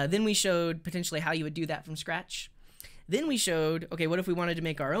 Then we showed potentially how you would do that from scratch. Then we showed, okay, what if we wanted to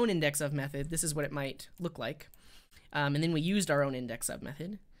make our own index of method? This is what it might look like. And then we used our own index of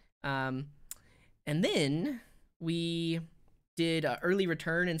method. And then we did early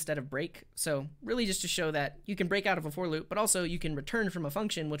return instead of break. So really just to show that you can break out of a for loop, but also you can return from a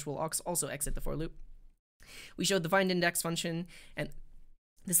function, which will also exit the for loop. We showed the find index function, and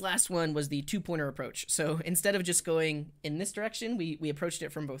this last one was the 2-pointer approach. So instead of just going in this direction, we approached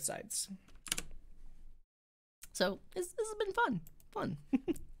it from both sides. So this has been fun.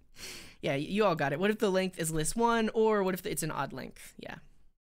 Yeah, you all got it. What if the length is list 1, or what if it's an odd length? Yeah.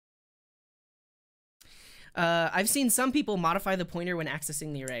 I've seen some people modify the pointer when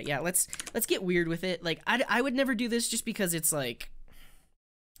accessing the array. Yeah, let's get weird with it. Like, I would never do this just because it's like,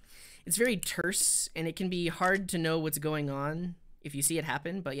 it's very terse and it can be hard to know what's going on if you see it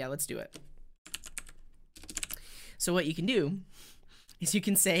happen, but yeah, let's do it. So what you can do is you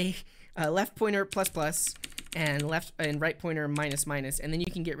can say left pointer plus plus and left and right pointer minus minus, and then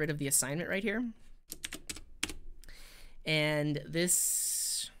you can get rid of the assignment right here. And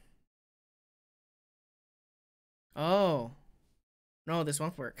this, oh no, this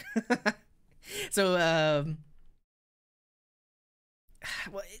won't work. So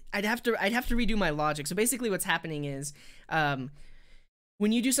well, I'd have to redo my logic. So basically what's happening is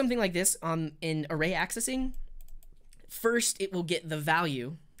when you do something like this in array accessing, first it will get the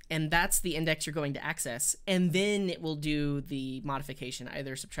value, and that's the index you're going to access, and then it will do the modification,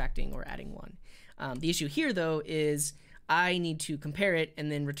 either subtracting or adding 1. The issue here though is I need to compare it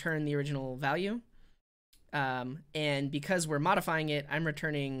and then return the original value. And because we're modifying it, I'm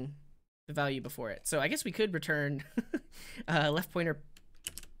returning the value before it. So I guess we could return left pointer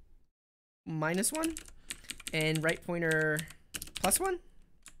 -1 and right pointer +1.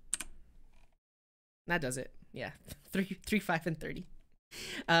 That does it. Yeah, 3, 5, and 30.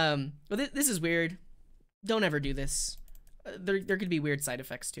 Well, this is weird. Don't ever do this. There could be weird side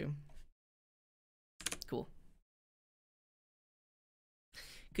effects too. Cool.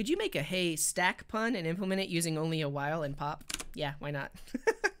 Could you make a Haystack pun and implement it using only a while and pop? Yeah, why not?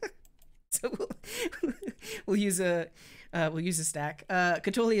 So we'll use a stack.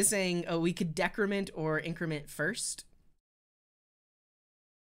 Catoli is saying, oh, we could decrement or increment first,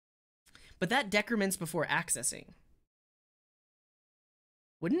 but that decrements before accessing,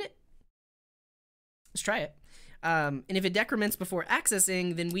 wouldn't it? Let's try it. And if it decrements before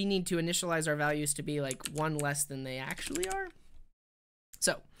accessing, then we need to initialize our values to be like 1 less than they actually are.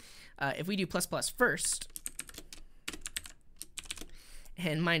 So if we do ++ first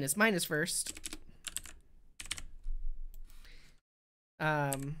and -- first,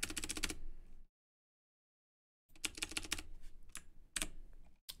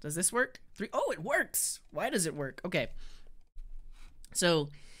 does this work? 3. Oh, it works. Why does it work? Okay. So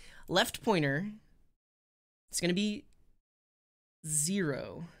left pointer, it's going to be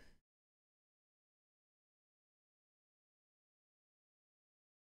 0.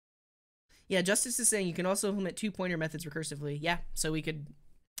 Yeah, Justice is saying you can also implement 2 pointer methods recursively. Yeah, so we could,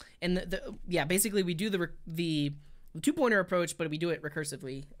 and yeah, basically we do the 2 pointer approach, but we do it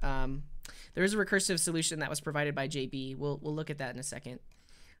recursively. There is a recursive solution that was provided by JB. We'll look at that in a second.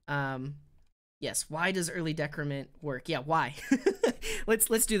 Yes, why does early decrement work? Yeah, why?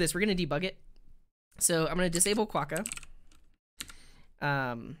 let's do this. We're gonna debug it. So I'm gonna disable Quokka. So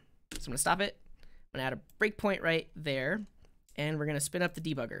I'm gonna stop it. I'm gonna add a breakpoint right there, and we're gonna spin up the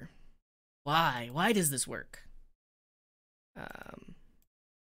debugger. Why? Why does this work?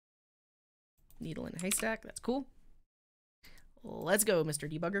 Needle and haystack. That's cool. Let's go,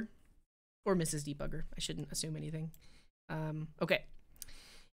 Mr. Debugger. Or Mrs. Debugger. I shouldn't assume anything. Okay.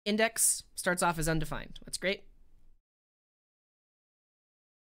 Index starts off as undefined. That's great.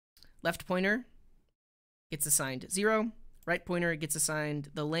 Left pointer gets assigned 0. Right pointer gets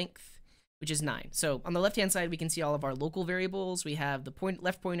assigned the length, which is 9. So on the left-hand side, we can see all of our local variables. We have the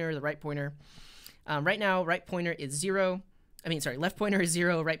left pointer, the right pointer. Right now, right pointer is 0. Left pointer is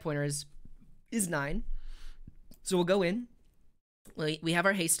 0. Right pointer is 9. So we'll go in. We have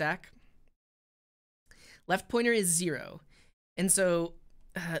our haystack. Left pointer is 0. And so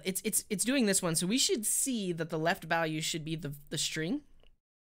it's doing this one. So we should see that the left value should be the string.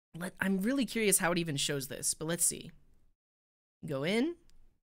 I'm really curious how it even shows this, but let's see. Go in.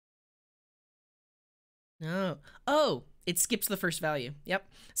 No. Oh, it skips the first value. Yep.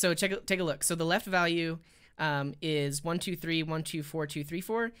 So take a look. So the left value is 1, 2, 3, 1, 2, 4, 2, 3,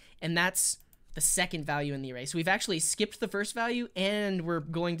 4, and that's the second value in the array. So we've actually skipped the first value, and we're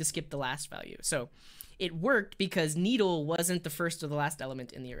going to skip the last value. So it worked because needle wasn't the first or the last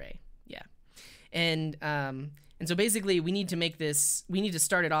element in the array. Yeah. And so basically we need to make this, we need to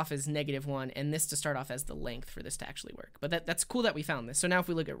start it off as -1 and this to start off as the length for this to actually work. But that's cool that we found this. So now if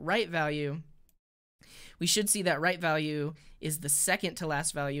we look at right value, we should see that right value is the second to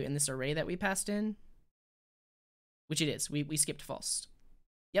last value in this array that we passed in, which it is. We skipped false.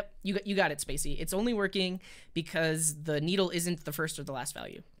 Yep, you got it, Spacey. It's only working because the needle isn't the first or the last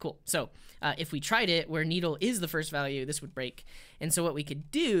value. Cool. So if we tried it where needle is the first value, this would break. And so what we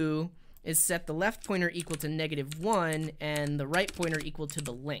could do is set the left pointer equal to -1 and the right pointer equal to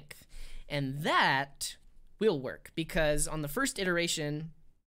the length. And that will work because on the first iteration,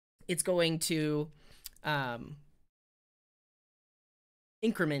 it's going to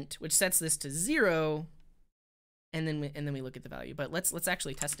increment, which sets this to 0. And then we look at the value. But let's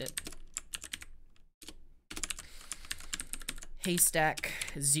actually test it. Haystack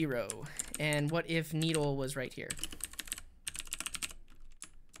 0. And what if needle was right here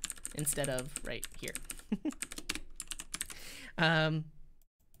instead of right here?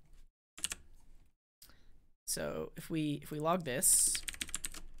 So if we log this,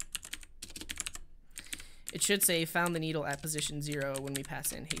 it should say found the needle at position 0 when we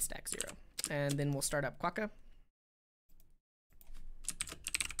pass in haystack 0. And then we'll start up Quokka.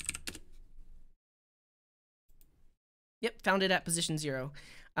 Yep, found it at position 0.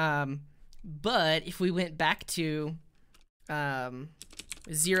 But if we went back to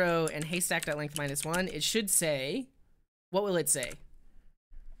 0 and haystack.length -1, it should say, what will it say?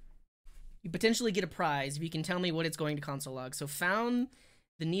 You potentially get a prize if you can tell me what it's going to console log. So found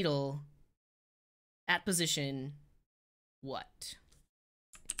the needle at position what?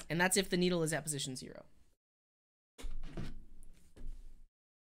 And that's if the needle is at position 0.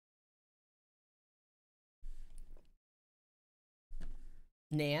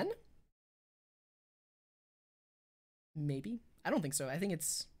 Nan? Maybe. I don't think so. I think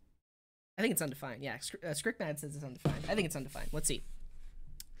it's undefined. Yeah, Scrickmad says it's undefined. I think it's undefined. Let's see.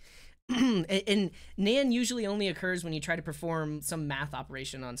 And nan usually only occurs when you try to perform some math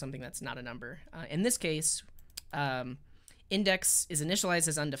operation on something that's not a number. In this case, index is initialized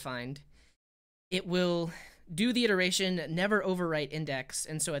as undefined. It will do the iteration, never overwrite index,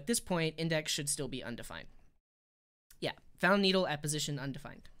 and so at this point, index should still be undefined. Yeah, found needle at position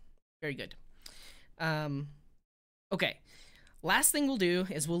undefined. Very good. Okay, last thing we'll do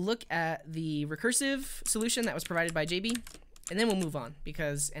is we'll look at the recursive solution that was provided by JB, and then we'll move on,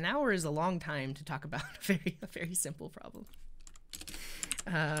 because an hour is a long time to talk about a very simple problem.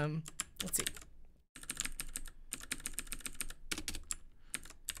 Let's see.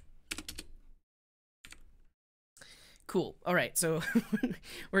 Cool. All right, so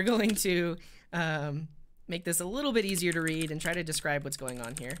we're going to make this a little bit easier to read and try to describe what's going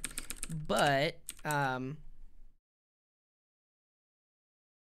on here. But,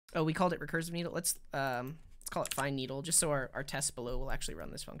 oh, we called it recursive needle. Let's call it find needle, just so our test below will actually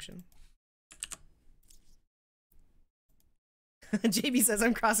run this function. JB says,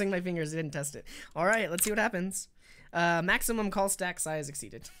 I'm crossing my fingers, I didn't test it. All right, let's see what happens. Maximum call stack size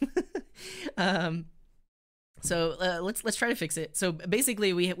exceeded. So let's try to fix it. So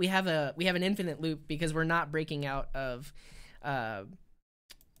basically, we have an infinite loop because we're not breaking out of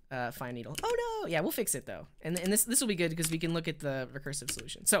find needle. Oh no, yeah, we'll fix it though, and this will be good because we can look at the recursive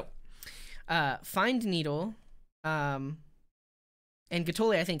solution. So find needle, and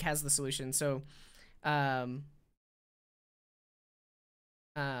Gatoli I think has the solution. So find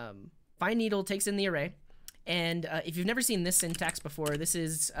needle takes in the array. And if you've never seen this syntax before, this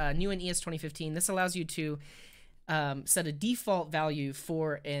is new in ES 2015. This allows you to set a default value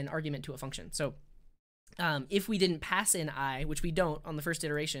for an argument to a function. So if we didn't pass in I, which we don't on the first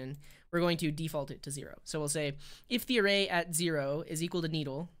iteration, we're going to default it to 0. So we'll say, if the array at 0 is equal to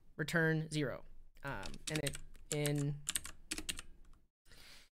needle, return 0.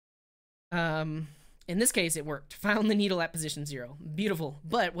 In this case, it worked. Found the needle at position 0. Beautiful.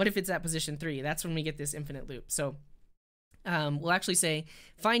 But what if it's at position 3? That's when we get this infinite loop. So we'll actually say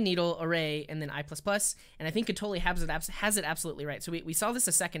find needle array and then I++. And I think Gatoli has it absolutely right. So we saw this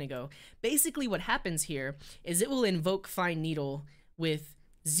a second ago. Basically what happens here is it will invoke find needle with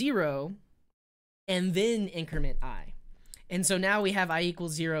 0 and then increment I. And so now we have I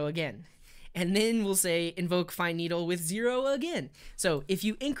equals 0 again. And then we'll say invoke find needle with 0 again. So if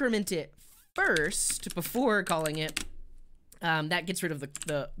you increment it first before calling it, that gets rid of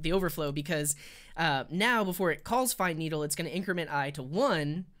the overflow, because now before it calls find needle, it's going to increment I to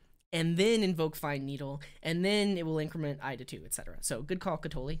 1 and then invoke find needle, and then it will increment I to 2, etc. So good call,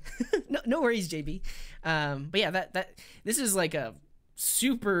 Gatoli. no worries, JB. But yeah, this is like a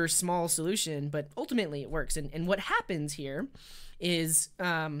super small solution, but ultimately it works. And what happens here is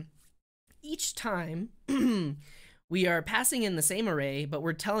each time we are passing in the same array, but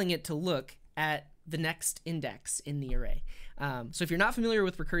we're telling it to look at the next index in the array. So if you're not familiar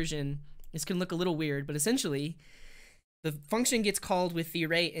with recursion, this can look a little weird, but essentially the function gets called with the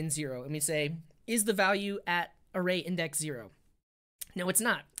array in 0, and we say, is the value at array index 0? No, it's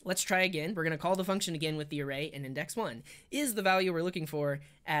not. Let's try again. We're going to call the function again with the array in index 1. Is the value we're looking for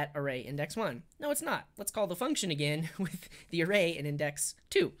at array index 1? No, it's not. Let's call the function again with the array in index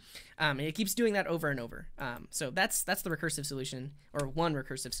 2. And it keeps doing that over and over. So that's the recursive solution, or one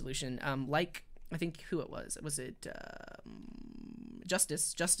recursive solution. Like, I think who it was. Was it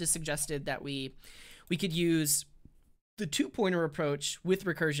Justice? Justice suggested that we could use the two-pointer approach with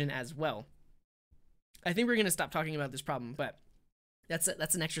recursion as well. I think we're going to stop talking about this problem, but that's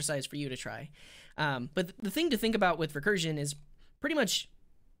an exercise for you to try. But the thing to think about with recursion is pretty much,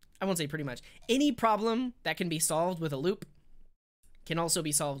 I won't say pretty much, any problem that can be solved with a loop can also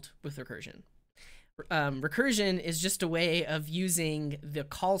be solved with recursion. Recursion is just a way of using the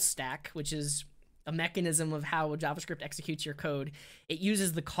call stack, which is a mechanism of how JavaScript executes your code. It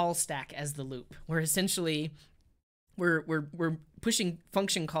uses the call stack as the loop, where essentially we're pushing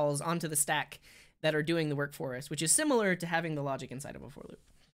function calls onto the stack that are doing the work for us, which is similar to having the logic inside of a for loop.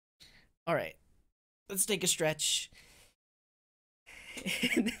 All right, let's take a stretch.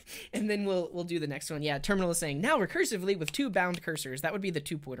 And then we'll do the next one. Yeah, terminal is saying, now recursively with 2 bound cursors. That would be the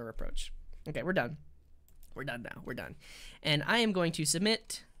two-pointer approach. Okay, we're done. We're done now. We're done. And I am going to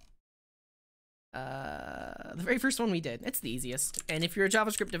submit the very first one we did. It's the easiest. And if you're a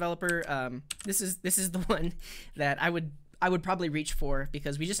JavaScript developer, this is the one that I would probably reach for,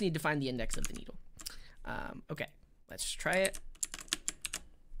 because we just need to find the index of the needle. Okay, let's try it.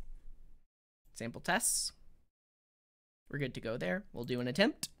 Sample tests. we're good to go there. We'll do an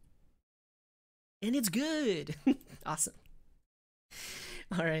attempt. And it's good. Awesome.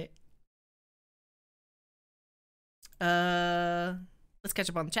 All right. Let's catch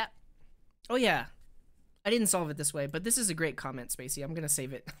up on the chat. Oh yeah, I didn't solve it this way, but this is a great comment, Spacey. I'm gonna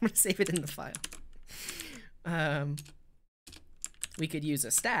save it. I'm gonna save it in the file. We could use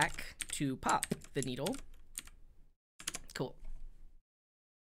a stack to pop the needle. Cool.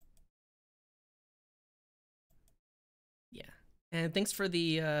 Yeah, and thanks for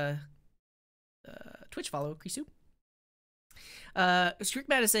the Twitch follow, Krisu.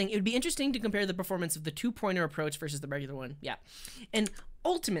 Strickbat is saying it would be interesting to compare the performance of the two-pointer approach versus the regular one. Yeah, and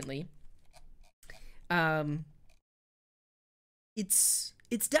ultimately, it's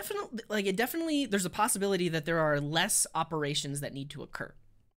definitely like there's a possibility that there are less operations that need to occur.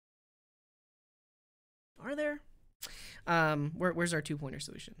 Are there? Where's our two-pointer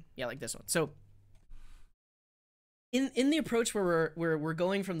solution? Yeah, like this one. So in the approach where we're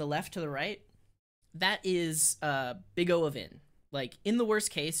going from the left to the right, that is big O of n. Like, in the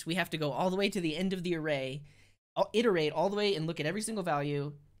worst case, we have to go all the way to the end of the array, iterate all the way and look at every single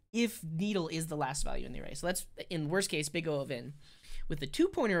value if needle is the last value in the array. So that's, in worst case, big O of n. With the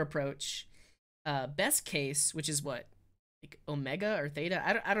two-pointer approach, best case, which is what? Like omega or theta?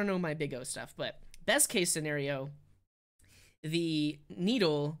 I don't know my big O stuff, but best case scenario, the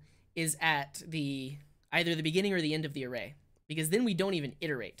needle is at either the beginning or the end of the array, because then we don't even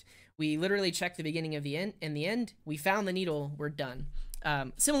iterate. We literally check the beginning of the end and the end. We found the needle. We're done.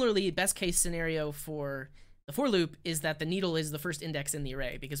 Similarly, best case scenario for the for loop is that the needle is the first index in the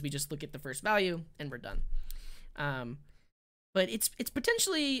array, because we just look at the first value and we're done. But it's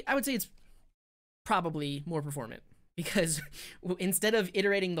potentially, I would say it's probably more performant, because instead of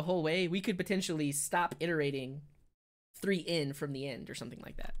iterating the whole way, we could potentially stop iterating 3n from the end or something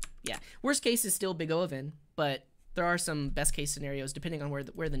like that. Yeah, worst case is still big O of n, but there are some best case scenarios depending on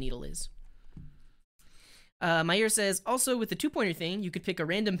where the needle is. Mayer says, also with the two-pointer thing, you could pick a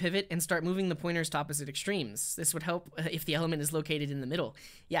random pivot and start moving the pointers to opposite extremes. This would help if the element is located in the middle.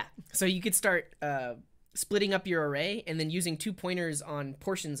 Yeah, so you could start splitting up your array and then using two pointers on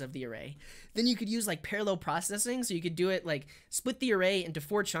portions of the array. Then you could use like parallel processing, so you could do it like split the array into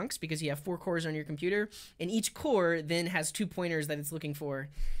 4 chunks because you have 4 cores on your computer, and each core then has 2 pointers that it's looking for.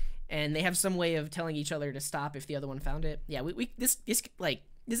 And they have some way of telling each other to stop if the other one found it. Yeah, this is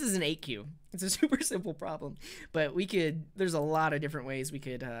an 8Q. It's a super simple problem, but there's a lot of different ways we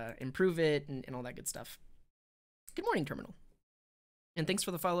could improve it and all that good stuff. Good morning, Terminal. And thanks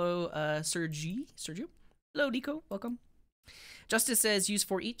for the follow, Sergio. Hello, Nico, welcome. Justice says use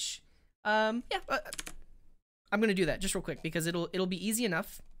for each. I'm gonna do that just real quick because it'll be easy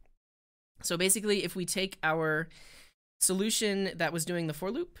enough. So basically, if we take our solution that was doing the for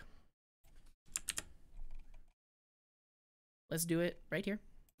loop, let's do it right here.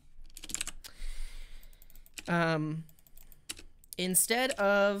 Instead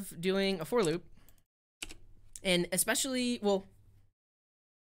of doing a for loop, and especially, well,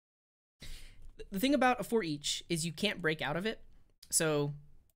 the thing about a for each is you can't break out of it. So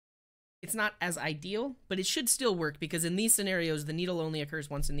it's not as ideal, but it should still work because in these scenarios, the needle only occurs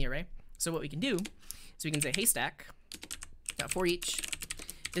once in the array. So what we can do is we can say haystack for each.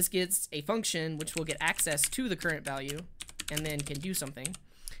 This gets a function which will get access to the current value and then can do something.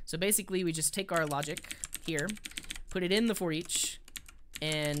 So basically we just take our logic here, put it in the for each,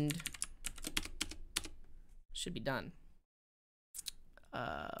 and should be done.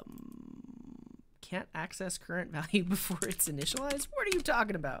 Can't access current value before it's initialized? What are you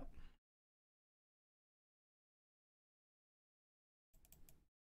talking about?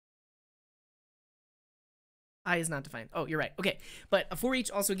 I is not defined. Oh, you're right. Okay, but a for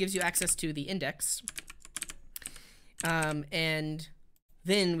each also gives you access to the index. And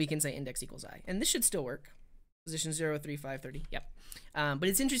then we can say index equals I. And this should still work. Position 0, 3, 5, 30. Yep. But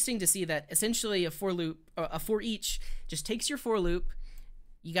it's interesting to see that essentially a for loop, a for each, just takes your for loop.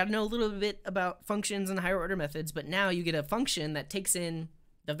 You got to know a little bit about functions and higher order methods, but now you get a function that takes in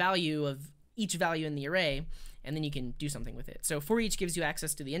the value of each value in the array, and then you can do something with it. So for each gives you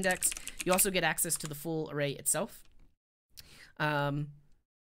access to the index. You also get access to the full array itself. And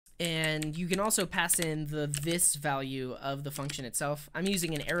you can also pass in the this value of the function itself. I'm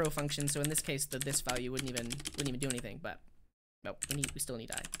using an arrow function, so in this case, the this value wouldn't even do anything, but no, we still need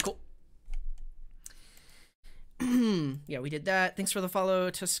I. Cool. Yeah, we did that. Thanks for the follow,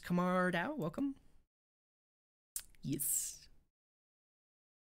 Tuskamar Dow. Welcome. Yes.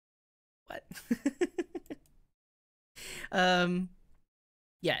 What?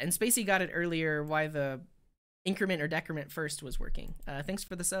 Yeah, and Spacey got it earlier why the increment or decrement first was working. Thanks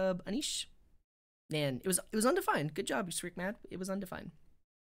for the sub, Anish. Man, it was undefined. Good job, Swickmad. It was undefined.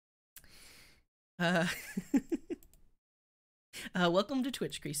 Welcome to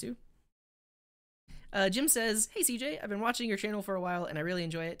Twitch, Krisu. Jim says, hey CJ, I've been watching your channel for a while and I really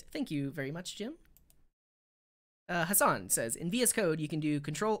enjoy it. Thank you very much, Jim. Hassan says, in VS Code, you can do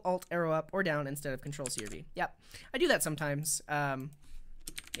Control Alt arrow up or down instead of Control C or V. Yep, I do that sometimes.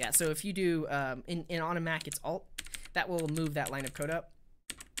 Yeah, so if you do, on a Mac, it's Alt. That will move that line of code up.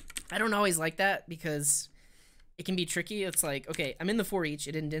 I don't always like that because it can be tricky. It's like, okay, I'm in the for each,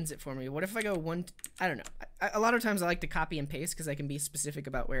 it indents it for me. What if I go one, I don't know. A lot of times I like to copy and paste because I can be specific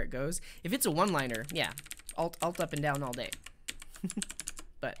about where it goes. If it's a one-liner, yeah, alt up and down all day.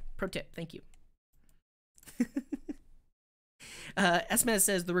 But pro tip, thank you. Esmez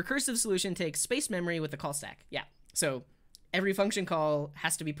says, the recursive solution takes space memory with the call stack. Yeah, so every function call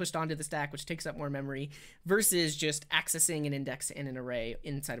has to be pushed onto the stack, which takes up more memory, versus just accessing an index in an array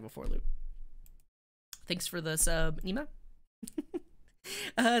inside of a for loop. Thanks for the sub, Nima.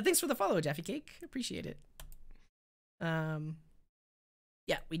 Thanks for the follow, Jaffe Cake. Appreciate it.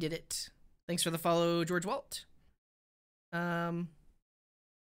 Yeah, we did it. Thanks for the follow, George Walt. Yeah,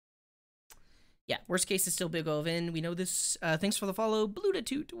 worst case is still Big Oven. We know this. Thanks for the follow,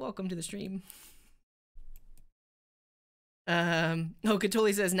 Bludatoot. Welcome to the stream.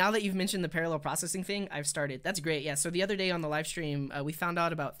 Katoli says, now that you've mentioned the parallel processing thing, I've started. That's great. Yeah, so the other day on the live stream, we found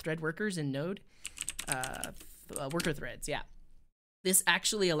out about thread workers in Node. Worker threads, yeah. This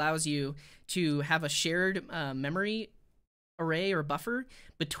actually allows you to have a shared memory array or buffer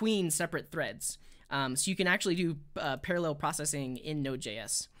between separate threads. So you can actually do parallel processing in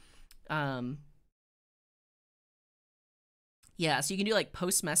node.js. Yeah, so you can do like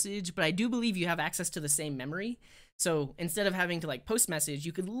post message, but I do believe you have access to the same memory. So instead of having to like post message,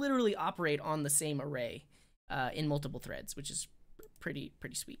 you could literally operate on the same array in multiple threads, which is pretty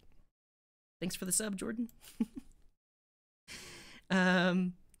sweet. Thanks for the sub, Jordan.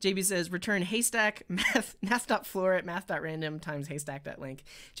 JB says, return haystack math.floor at math.random times haystack.link.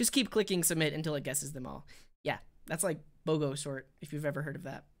 Just keep clicking submit until it guesses them all. Yeah, that's like BOGO sort, if you've ever heard of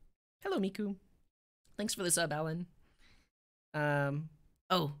that. Hello, Miku. Thanks for the sub, Alan.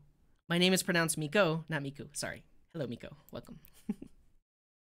 Oh, my name is pronounced Miko, not Miku. Sorry. Hello, Miko. Welcome.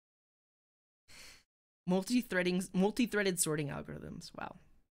 Multi-threaded sorting algorithms. Wow.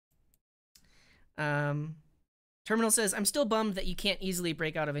 Terminal says, I'm still bummed that you can't easily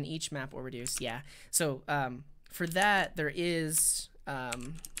break out of an each map or reduce. Yeah. So for that, there is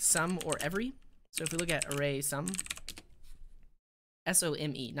sum or every. So if we look at array sum,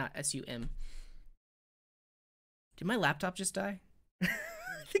 S-O-M-E, not S-U-M. Did my laptop just die? I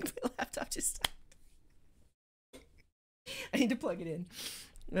think my laptop just died. I need to plug it in.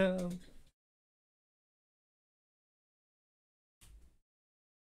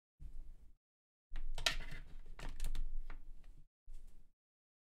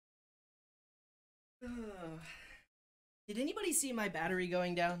 Did anybody see my battery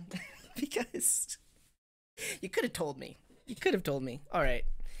going down? Because you could have told me. You could have told me. All right.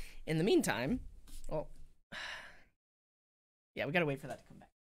 In the meantime, well, yeah, we gotta wait for that to come back.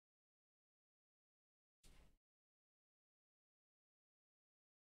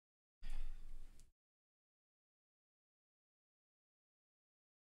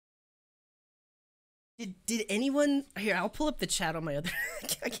 Did anyone here? I'll pull up the chat on my other.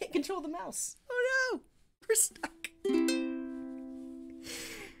 I can't control the mouse. Oh no, we're stuck.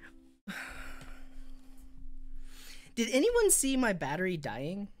 Did anyone see my battery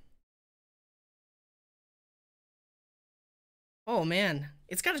dying? Oh man,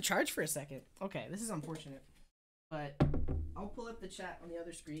 it's got to charge for a second. Okay, this is unfortunate, but I'll pull up the chat on the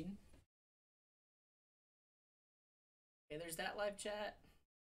other screen. Okay, there's that live chat.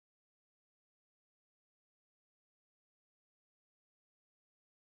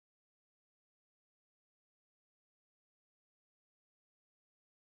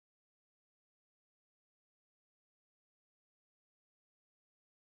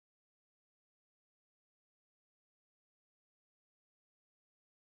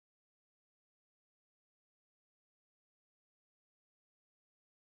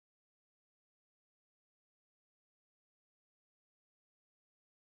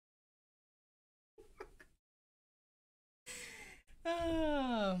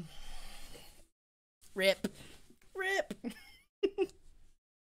 Oh. Rip.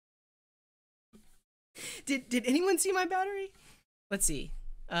 Did anyone see my battery? Let's see.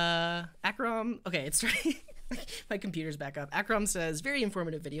 Akram. Okay, it's starting. My computer's back up. Akram says, very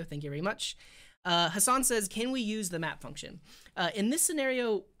informative video. Thank you very much. Hassan says, can we use the map function? In this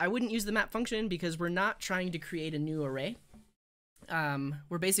scenario, I wouldn't use the map function because we're not trying to create a new array.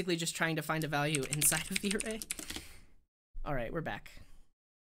 we're basically just trying to find a value inside of the array. All right, we're back.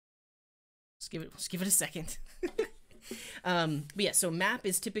 Let's give it a second. But yeah, so map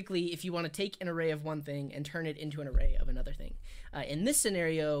is typically if you want to take an array of one thing and turn it into an array of another thing. In this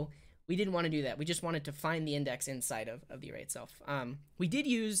scenario, we didn't want to do that. We just wanted to find the index inside of the array itself. We did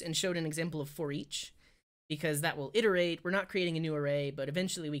use and showed an example of for each, because that will iterate. We're not creating a new array, but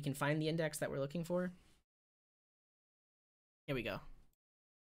eventually we can find the index that we're looking for. Here we go.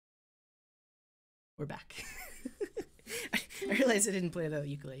 We're back. I realized I didn't play the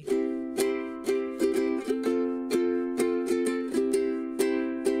ukulele.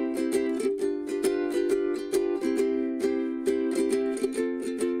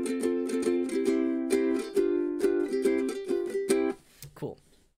 Cool.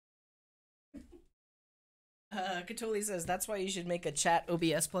 Katoli says that's why you should make a chat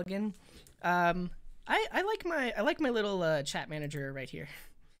OBS plugin. I like my little chat manager right here.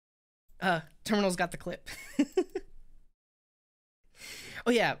 Terminal's got the clip. Oh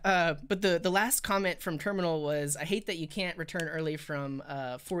yeah, but the last comment from Terminal was, I hate that you can't return early from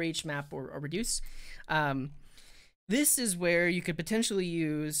for each map or reduce. This is where you could potentially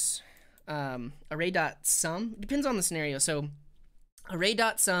use array.sum. Depends on the scenario. So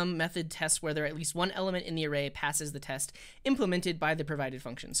array.sum method tests whether at least one element in the array passes the test implemented by the provided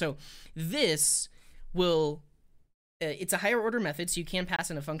function. So this will, it's a higher order method, so you can pass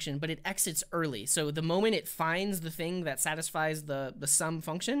in a function, but it exits early. So the moment it finds the thing that satisfies the sum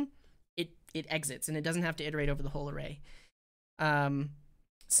function, it exits, and it doesn't have to iterate over the whole array.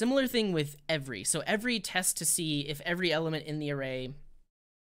 Similar thing with every. So every tests to see if every element in the array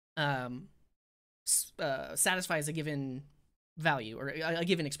satisfies a given value, or a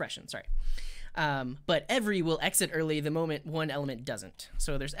given expression, sorry. But every will exit early the moment one element doesn't.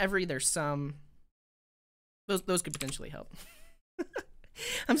 So there's every, there's sum. Those could potentially help.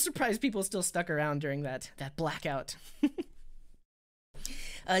 I'm surprised people still stuck around during that blackout.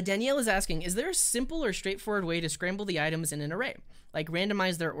 Danielle is asking, is there a simple or straightforward way to scramble the items in an array? Like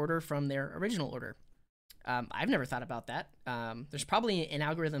randomize their order from their original order? I've never thought about that. There's probably an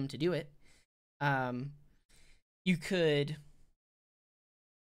algorithm to do it. You could...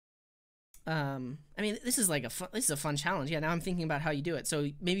 I mean, this is a fun challenge. Yeah, now I'm thinking about how you do it. So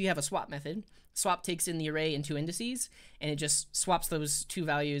maybe you have a swap method. Swap takes in the array in two indices, and it just swaps those two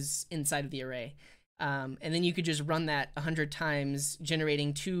values inside of the array. And then you could just run that 100 times,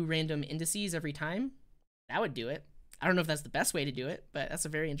 generating two random indices every time. That would do it. I don't know if that's the best way to do it, but that's a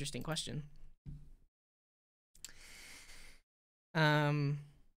very interesting question.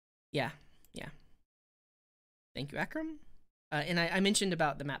 Yeah. Thank you, Akram. And I mentioned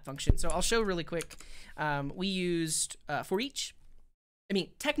about the map function. So I'll show really quick. We used for each. I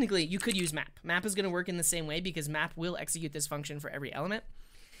mean, technically, you could use map. Map is going to work in the same way because map will execute this function for every element.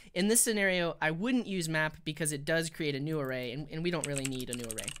 In this scenario, I wouldn't use map because it does create a new array, and we don't really need a new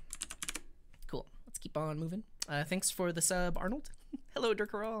array. Cool. Let's keep on moving. Thanks for the sub, Arnold. Hello,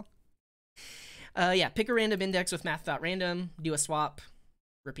 Dirkarol. Yeah, pick a random index with math.random, do a swap,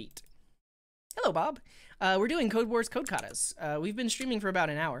 repeat. Hello, Bob. We're doing Code Wars Code Katas. We've been streaming for about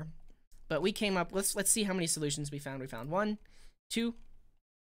an hour, but we came up, let's see how many solutions we found. We found 1, 2,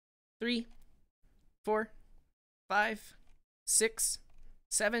 3, 4, 5, 6,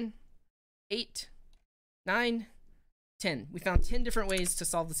 7, 8, 9, 10. We found 10 different ways to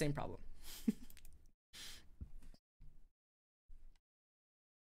solve the same problem.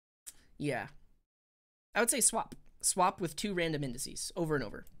 Yeah. I would say swap. Swap with two random indices over and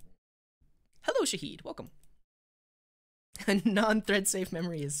over. Hello, Shahid. Welcome. Non-thread safe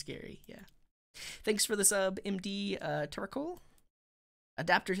memory is scary. Yeah. Thanks for the sub, MD Turkle.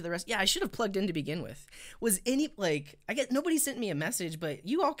 Adapter to the rest. Yeah, I should have plugged in to begin with. Was any, like, I get, nobody sent me a message, but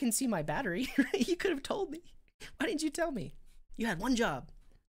you all can see my battery, right? You could have told me. Why didn't you tell me? You had one job.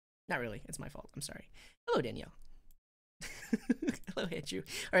 Not really. It's my fault. I'm sorry. Hello, Danielle. Hello, Andrew.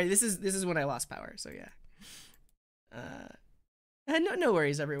 All right, this is when I lost power, so yeah. No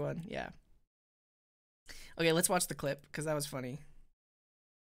worries, everyone. Yeah. Okay, let's watch the clip because that was funny.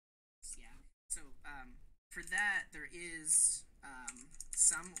 Yeah. So for that there is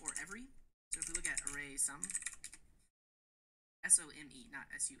sum or every. So if we look at array sum, S-O-M-E, not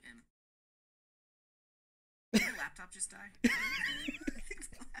S-U-M. Did your laptop just die?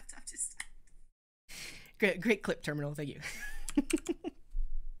 My laptop just died. Great clip, Terminal. Thank you.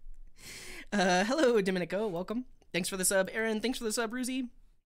 Hello, Domenico. Welcome. Thanks for the sub, Aaron. Thanks for the sub, Ruzi.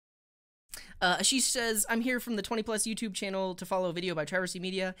 Ashish says, I'm here from the 20+ YouTube channel to follow a video by Traversy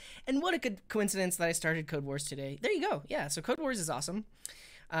Media. And what a good coincidence that I started Code Wars today. There you go. Yeah, so Code Wars is awesome.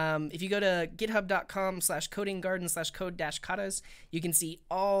 If you go to github.com/codinggarden/code-katas, you can see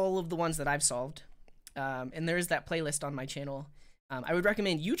all of the ones that I've solved. And there is that playlist on my channel. I would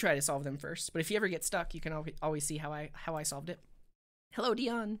recommend you try to solve them first, but if you ever get stuck, you can always see how I solved it. Hello,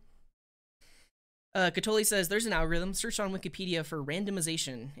 Dion. Katoli says, there's an algorithm. Search on Wikipedia for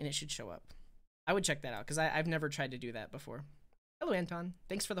randomization, and it should show up. I would check that out, because I've never tried to do that before. Hello, Anton.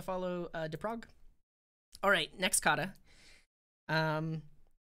 Thanks for the follow, DeProg. All right, next kata. I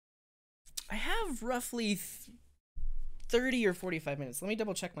have roughly 30 or 45 minutes. Let me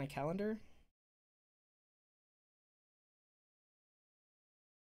double check my calendar.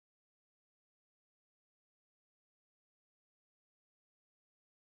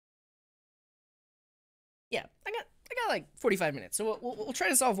 Yeah, I got like 45 minutes, so we'll try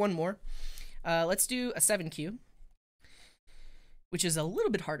to solve one more. Let's do a 7Q, which is a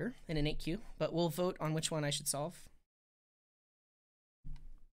little bit harder than an 8Q, but we'll vote on which one I should solve.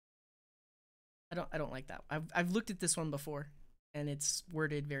 I don't like that. I've looked at this one before, and it's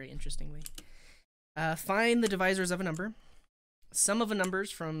worded very interestingly. Find the divisors of a number. Sum of a numbers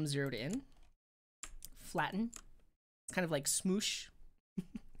from 0 to n. Flatten. It's kind of like smoosh.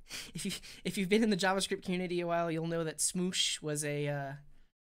 If you've been in the JavaScript community a while, you'll know that smoosh was a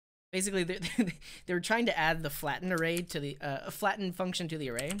basically they were trying to add the flatten array to the flatten function to the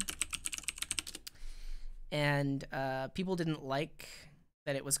array, and people didn't like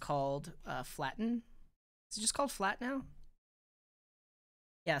that it was called flatten. Is it just called flat now?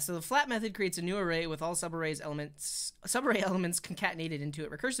 Yeah, so the flat method creates a new array with all subarray elements concatenated into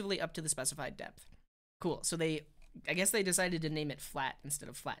it recursively up to the specified depth. Cool. So I guess they decided to name it flat instead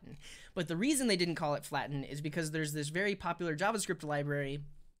of flatten. But the reason they didn't call it flatten is because there's this very popular JavaScript library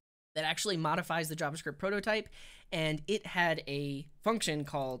that actually modifies the JavaScript prototype, and it had a function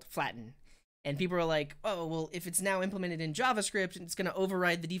called flatten. And people were like, oh, well, if it's now implemented in JavaScript, it's going to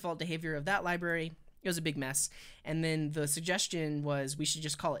override the default behavior of that library. It was a big mess. And then the suggestion was we should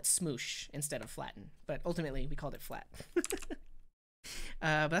just call it smoosh instead of flatten. But ultimately, we called it flat.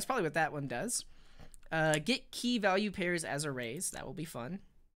 But that's probably what that one does. Get key value pairs as arrays. That will be fun.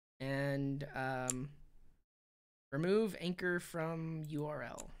 And remove anchor from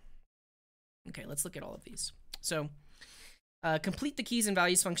URL. Okay, let's look at all of these. So complete the keys and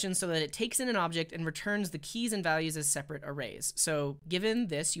values function so that it takes in an object and returns the keys and values as separate arrays. So given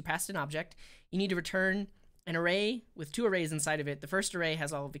this, you passed an object, you need to return an array with 2 arrays inside of it. The first array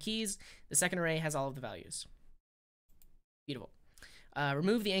has all of the keys. The second array has all of the values. Beautiful.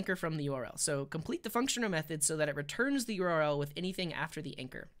 Remove the anchor from the URL. So complete the function or method so that it returns the URL with anything after the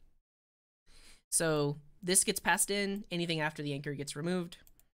anchor. So this gets passed in, anything after the anchor gets removed.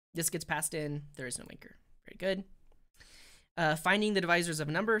 This gets passed in, there is no anchor. Very good. Finding the divisors of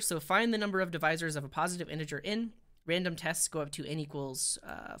a number. So find the number of divisors of a positive integer in. Random tests go up to n equals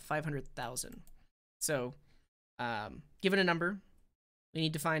 500,000. So given a number, we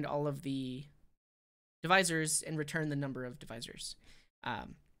need to find all of the divisors and return the number of divisors. I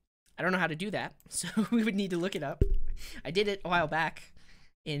don't know how to do that, so we would need to look it up. I did it a while back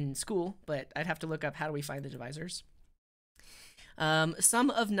in school, but I'd have to look up how do we find the divisors.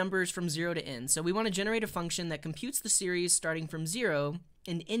 Sum of numbers from 0 to n. So we want to generate a function that computes the series starting from 0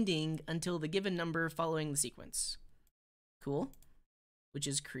 and ending until the given number following the sequence. Cool. Which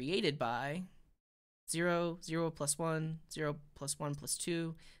is created by 0, 0 plus 1, 0 plus 1 plus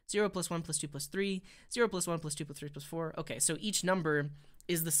 2, 0 plus 1 plus 2 plus 3, 0 plus 1 plus 2 plus 3 plus 4. Okay, so each number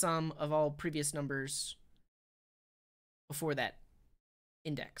is the sum of all previous numbers before that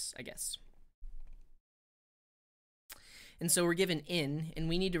index, I guess. And so we're given n, and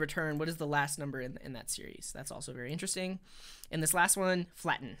we need to return what is the last number in that series. That's also very interesting. And this last one,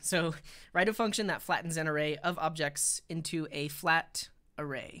 flatten. So write a function that flattens an array of objects into a flat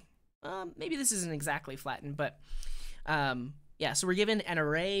array. Maybe this isn't exactly flattened, but yeah, so we're given an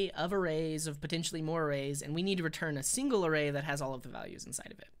array of arrays of potentially more arrays, and we need to return a single array that has all of the values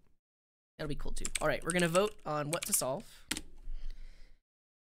inside of it. That'll be cool too. All right, we're going to vote on what to solve.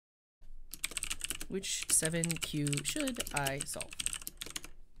 Which 7Q should I solve?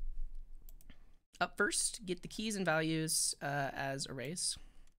 Up first, get the keys and values as arrays.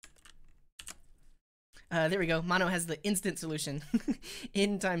 There we go. Mono has the instant solution.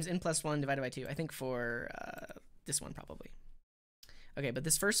 N times n plus 1 divided by 2. I think for this one probably. Okay, but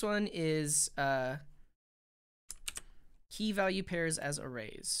this first one is key value pairs as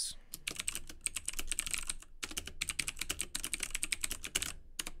arrays.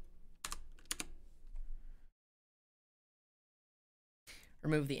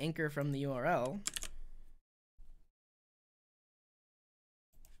 Remove the anchor from the URL.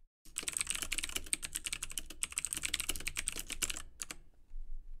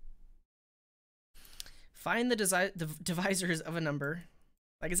 Find the divisors of a number.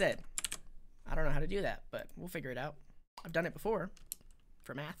 Like I said, I don't know how to do that, but we'll figure it out. I've done it before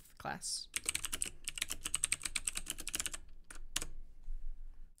for math class.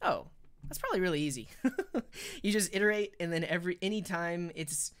 Oh, that's probably really easy. You just iterate, and then anytime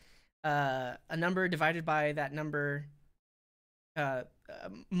it's a number divided by that number,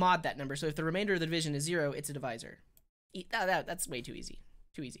 mod that number. So if the remainder of the division is 0, it's a divisor. That's way too easy.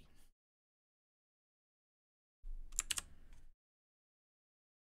 Too easy.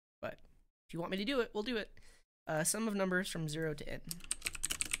 But if you want me to do it, we'll do it. Sum of numbers from 0 to n.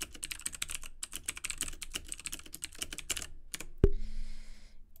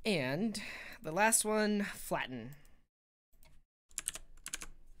 And the last one, flatten.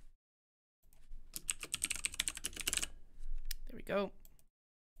 There we go.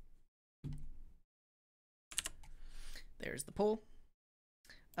 There's the poll.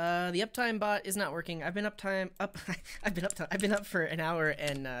 The uptime bot is not working. I've been up for an hour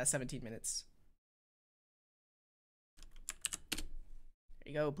and 17 minutes. There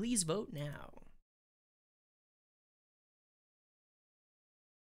you go. Please vote now.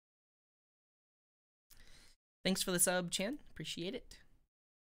 Thanks for the sub, Chan. Appreciate it.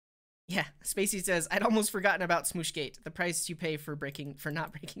 Yeah, Spacey says, I'd almost forgotten about Smooshgate, the price you pay for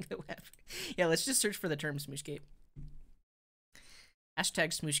not breaking the web. Yeah, let's just search for the term Smooshgate. Hashtag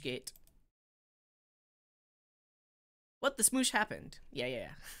Smooshgate. What the smoosh happened? Yeah.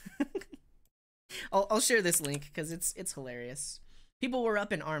 I'll share this link because it's hilarious. People were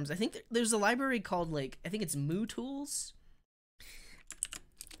up in arms. I think there's a library called, like, I think it's Moo Tools.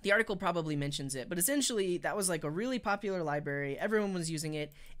 The article probably mentions it, but essentially that was like a really popular library. Everyone was using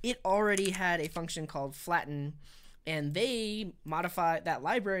it. It already had a function called Flatten, and they modified that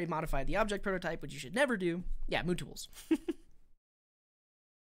library, modified the object prototype, which you should never do. Yeah, Moo Tools.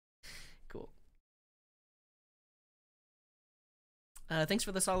 Cool. Thanks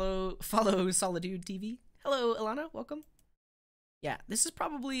for the follow, Solitude TV. Hello, Ilana. Welcome. Yeah, this is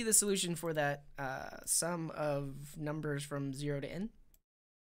probably the solution for that sum of numbers from 0 to n.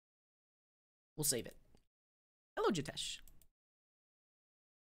 We'll save it. Hello, Jitesh.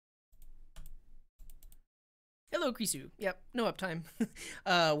 Hello, Krisu. Yep, no uptime.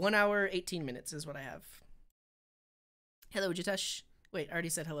 1 hour, 18 minutes is what I have. Hello, Jitesh. Wait, I already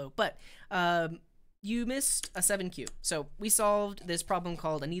said hello, but you missed a 7Q. So we solved this problem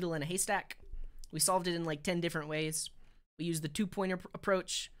called a needle in a haystack. We solved it in like 10 different ways. We used the two-pointer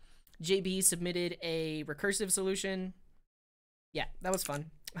approach. JB submitted a recursive solution. Yeah, that was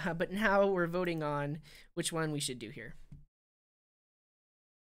fun. But now we're voting on which one we should do here.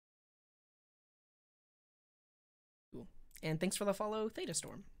 Cool. And thanks for the follow, Theta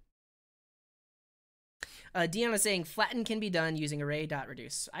Storm. Dion is saying flatten can be done using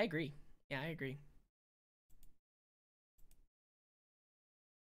array.reduce. I agree. Yeah, I agree.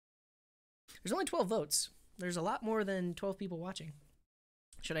 There's only 12 votes. There's a lot more than 12 people watching.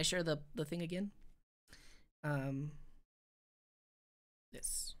 Should I share the thing again?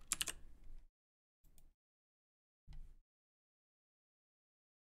 This.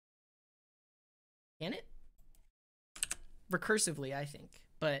 Can it? Recursively, I think.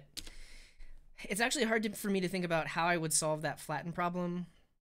 But it's actually hard for me to think about how I would solve that flatten problem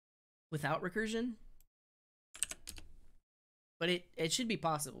without recursion. But it should be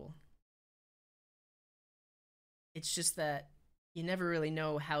possible. It's just that you never really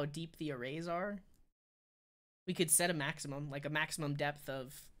know how deep the arrays are. We could set a maximum, like a maximum depth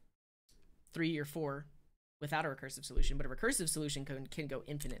of 3 or 4 without a recursive solution, but a recursive solution can go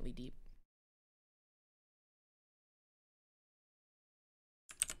infinitely deep.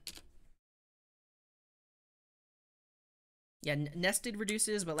 Yeah, nested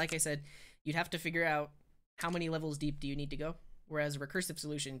reduces, but like I said, you'd have to figure out how many levels deep do you need to go, whereas a recursive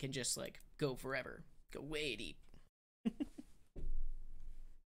solution can just like go forever, go way deep.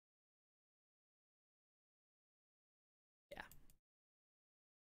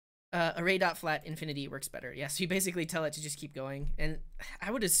 Array.flat infinity works better. Yeah, so you basically tell it to just keep going. And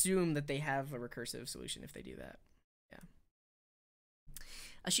I would assume that they have a recursive solution if they do that. Yeah.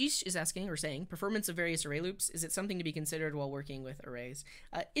 Ashish is asking or saying, performance of various array loops, is it something to be considered while working with arrays?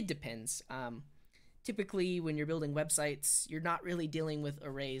 It depends. Typically, when you're building websites, you're not really dealing with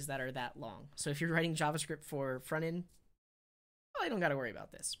arrays that are that long. So if you're writing JavaScript for front end, well, I don't got to worry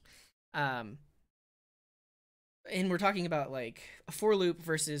about this. And we're talking about like a for loop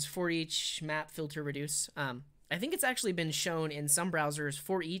versus for each map filter reduce. I think it's actually been shown in some browsers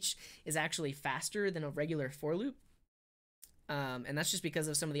for each is actually faster than a regular for loop. And that's just because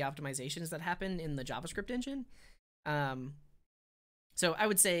of some of the optimizations that happen in the JavaScript engine. So I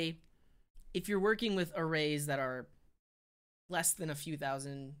would say if you're working with arrays that are less than a few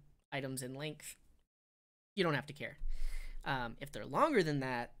thousand items in length, you don't have to care. If they're longer than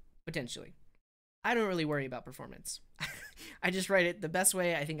that, potentially. I don't really worry about performance. I just write it the best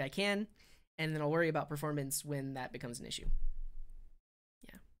way I think I can, and then I'll worry about performance when that becomes an issue.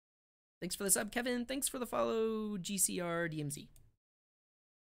 Yeah. Thanks for the sub, Kevin. Thanks for the follow, GCR DMZ.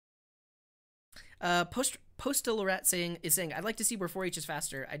 Postal Rat is saying, I'd like to see where 4H is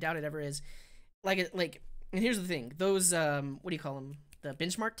faster. I doubt it ever is. And here's the thing. Those, what do you call them? The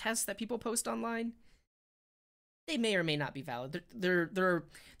benchmark tests that people post online, they may or may not be valid. There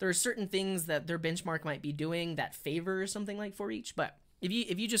are certain things that their benchmark might be doing that favor something like 4H, but if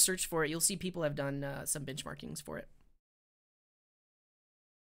you just search for it, you'll see people have done some benchmarkings for it.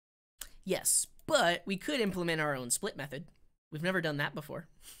 Yes, but we could implement our own split method. We've never done that before.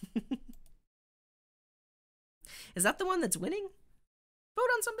 Is that the one that's winning? Vote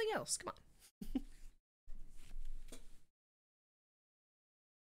on something else. Come on.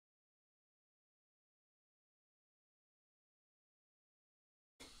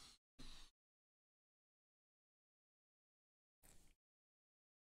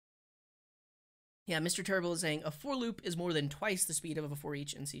 Yeah, Mr. Terrible is saying a for loop is more than twice the speed of a for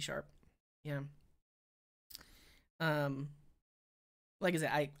each in C#. Yeah. Like I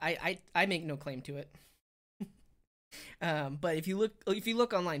said, I make no claim to it. But if you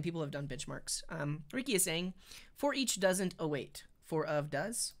look online, people have done benchmarks. Ricky is saying for each doesn't await, for of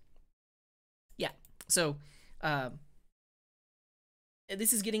does. Yeah. So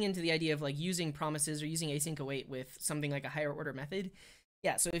this is getting into the idea of like using promises or using async await with something like a higher order method.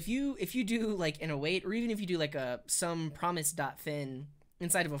 Yeah, so if you do like an await, or even if you do like a some promise.fin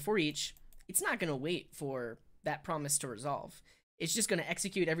inside of a for each, it's not going to wait for that promise to resolve. It's just going to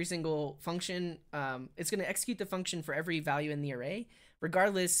execute every single function. It's going to execute the function for every value in the array,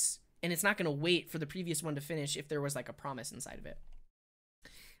 regardless, and it's not going to wait for the previous one to finish if there was like a promise inside of it.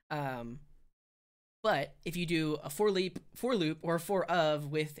 But if you do a for loop or for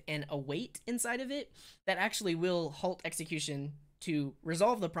of with an await inside of it, that actually will halt execution to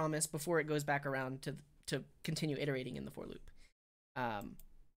resolve the promise before it goes back around to continue iterating in the for loop.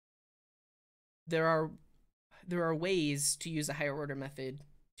 There are ways to use a higher order method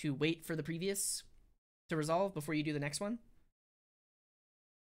to wait for the previous to resolve before you do the next one.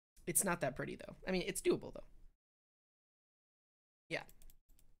 It's not that pretty though. I mean, it's doable though. Yeah.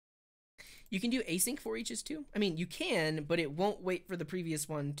 You can do async for eaches too. I mean, you can, but it won't wait for the previous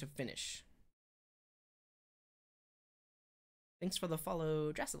one to finish. Thanks for the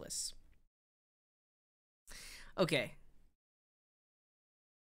follow, Dracilis. Okay.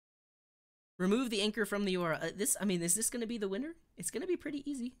 Remove the anchor from the URL. Is this going to be the winner? It's going to be pretty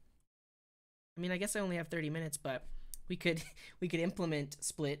easy. I mean, I guess I only have 30 minutes, but we could implement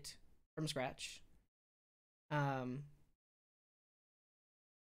split from scratch.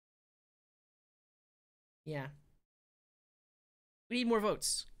 Yeah. We need more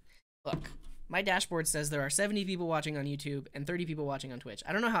votes. Look. My dashboard says there are 70 people watching on YouTube and 30 people watching on Twitch.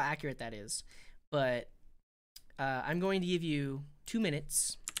 I don't know how accurate that is, but I'm going to give you 2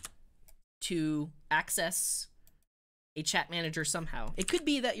 minutes to access a chat manager somehow. It could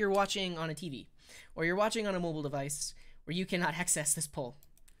be that you're watching on a TV or you're watching on a mobile device where you cannot access this poll.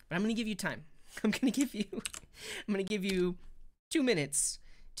 But I'm going to give you time. I'm going to give you 2 minutes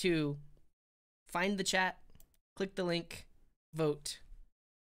to find the chat, click the link, vote,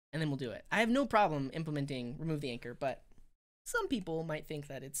 and then we'll do it. I have no problem implementing remove the anchor, but some people might think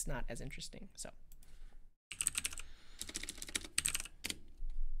that it's not as interesting. So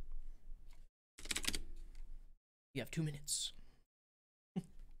you have 2 minutes.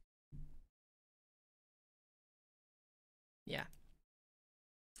 Yeah.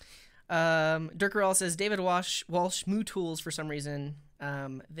 Dirkerall says David Walsh Moo Tools for some reason.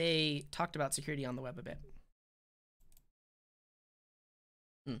 They talked about security on the web a bit.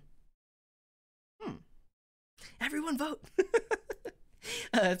 Everyone vote.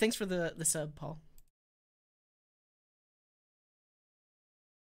 Thanks for the sub, Paul.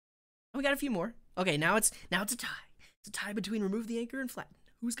 Oh, we got a few more. Okay, now it's a tie. It's a tie between remove the anchor and flatten.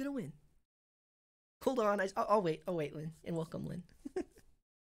 Who's gonna win? Hold on, I'll wait. Oh wait, Lynn, and welcome, Lynn.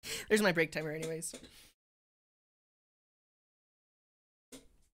 There's my break timer, anyways.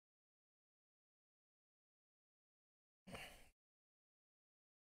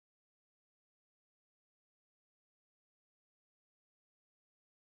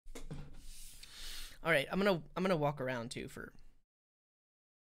 All right, I'm gonna walk around too for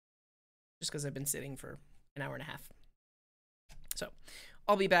just because I've been sitting for an hour and a half. So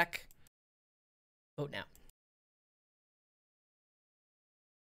I'll be back. Vote now.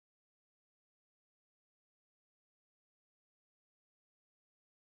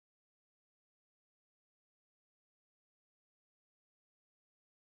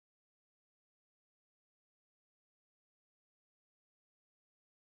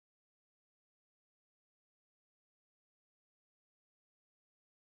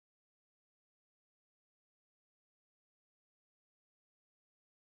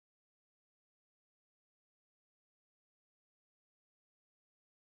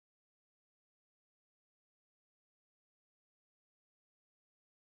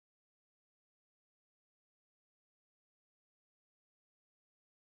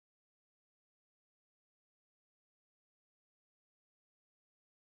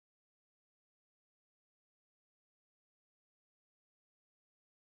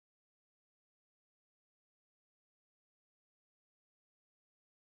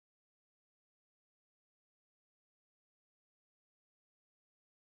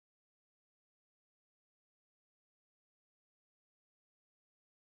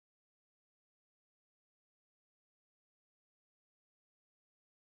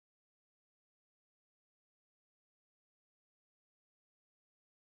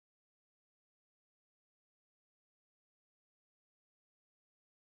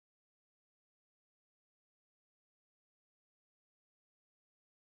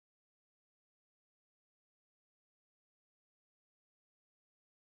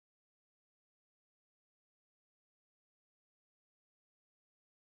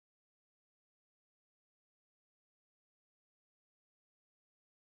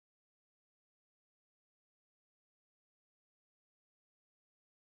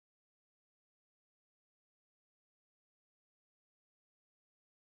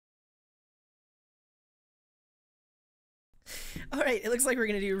 All right, it looks like we're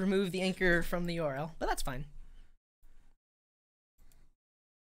going to do remove the anchor from the URL, but that's fine.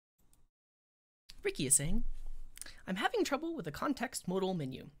 Ricky is saying, I'm having trouble with the context modal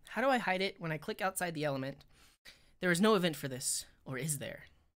menu. How do I hide it when I click outside the element? There is no event for this, or is there?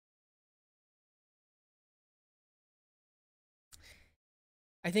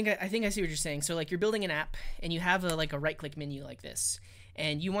 I think I see what you're saying. So like you're building an app and you have a right click menu like this,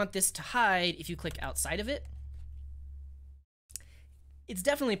 and you want this to hide if you click outside of it. It's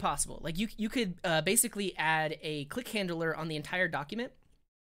definitely possible. Like you could basically add a click handler on the entire document,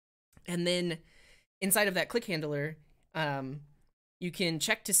 and then inside of that click handler, you can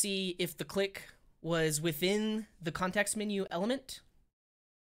check to see if the click was within the context menu element.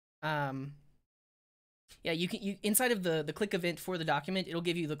 Yeah, you inside of the click event for the document, it'll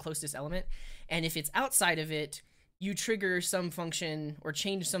give you the closest element, and if it's outside of it, you trigger some function or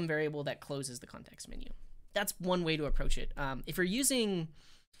change some variable that closes the context menu. That's one way to approach it. If you're using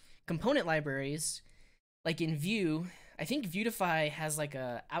component libraries, like in Vue, I think Vuetify has like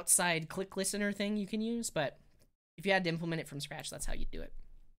a outside click listener thing you can use, but if you had to implement it from scratch, that's how you do it.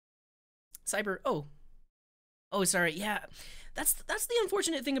 Cyber, oh, sorry, yeah, that's the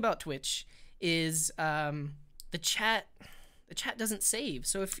unfortunate thing about Twitch is the chat doesn't save.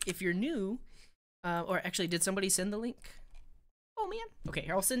 So if you're new, or actually, did somebody send the link? Oh man, okay,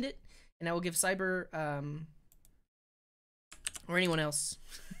 here I'll send it, and I will give Cyber or anyone else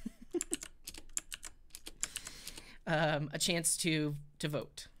a chance to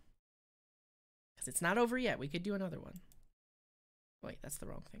vote, because it's not over yet. We could do another one. Wait, that's the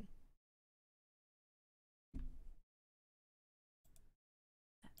wrong thing.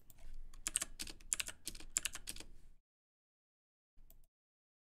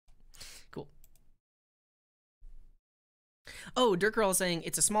 Cool. Oh, Dirkgirl is saying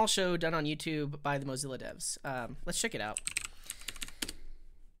it's a small show done on YouTube by the Mozilla devs. Let's check it out.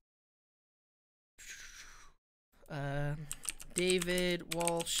 David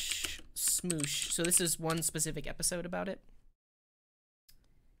Walsh Smoosh. So this is one specific episode about it.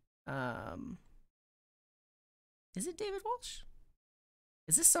 Is it David Walsh?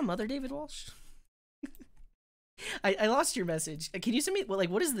 Is this some other David Walsh? I lost your message. Can you send me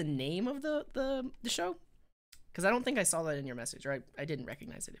what is the name of the show? Because I don't think I saw that in your message, or I didn't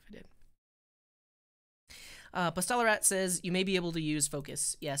recognize it if I did. Pastalarat says you may be able to use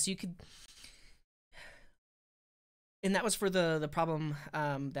focus. Yeah, so you could. And that was for the problem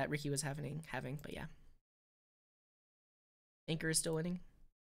that Ricky was having, but yeah. Anchor is still winning.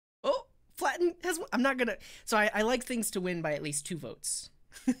 Oh, Flatten has. I'm not gonna. So I like things to win by at least 2 votes,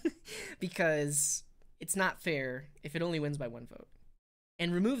 because it's not fair if it only wins by 1 vote.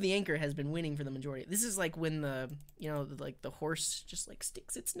 And remove the anchor has been winning for the majority. This is like when the horse just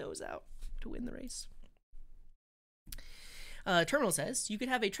sticks its nose out to win the race. Terminal says you could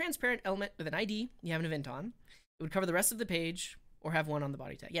have a transparent element with an ID you have an event on. It would cover the rest of the page, or have one on the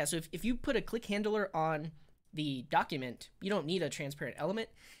body tag. Yeah, so if you put a click handler on the document, you don't need a transparent element,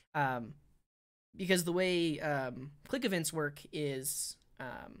 because the way click events work is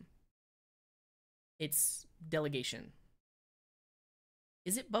it's delegation.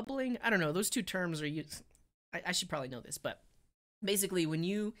 Is it bubbling? I don't know. Those 2 terms are used. I should probably know this, but basically when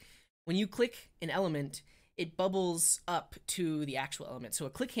you click an element, it bubbles up to the actual element. So a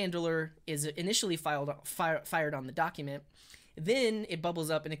click handler is initially fired on the document, then it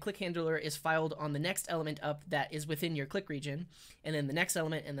bubbles up, and a click handler is filed on the next element up that is within your click region, and then the next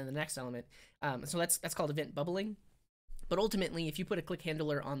element, and then the next element. So that's called event bubbling. But ultimately, if you put a click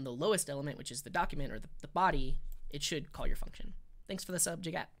handler on the lowest element, which is the document or the body, it should call your function. Thanks for the sub,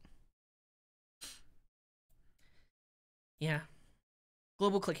 Jagat. Yeah.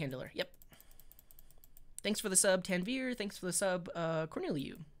 Global click handler. Yep. Thanks for the sub, Tanvir. Thanks for the sub,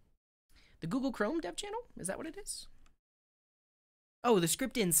 Corneliu. The Google Chrome dev channel? Is that what it is? Oh, the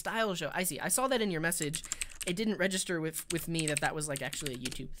script in style show. I see. I saw that in your message. It didn't register with me that was actually a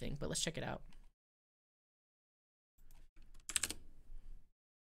YouTube thing, but let's check it out.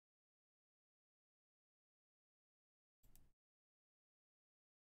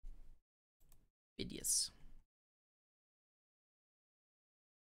 Vidius.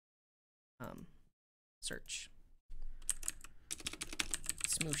 Search.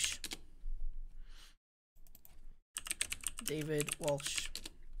 Smoosh. David Walsh.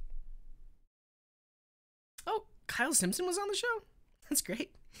 Oh, Kyle Simpson was on the show? That's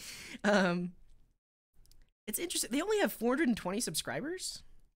great. It's interesting. They only have 420 subscribers.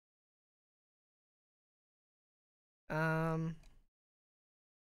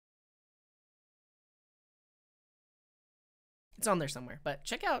 It's on there somewhere, but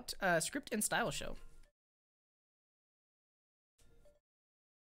check out Script and Style Show.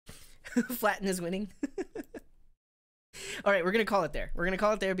 Flatten is winning. All right, we're going to call it there. We're going to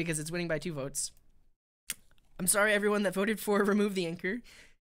call it there because it's winning by 2 votes. I'm sorry, everyone that voted for remove the anchor.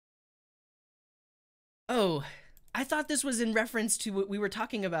 Oh, I thought this was in reference to what we were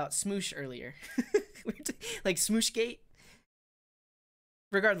talking about smoosh earlier. Like Smooshgate.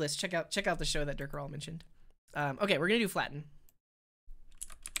 Regardless, check out the show that Dirk Rawl mentioned. Okay, we're going to do flatten.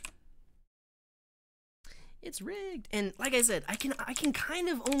 It's rigged. And like I said, I can kind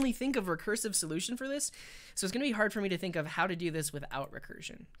of only think of recursive solution for this. So it's going to be hard for me to think of how to do this without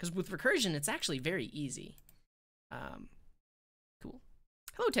recursion. Because with recursion, it's actually very easy. Cool.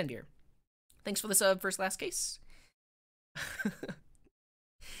 Hello, Tenbeer. Thanks for the sub, first last case.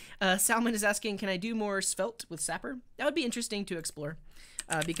 Salmon is asking, can I do more svelte with Sapper? That would be interesting to explore.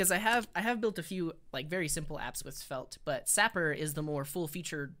 Because I have built a few like very simple apps with Svelte, but Sapper is the more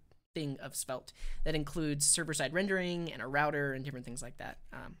full-featured thing of Svelte that includes server-side rendering and a router and different things like that.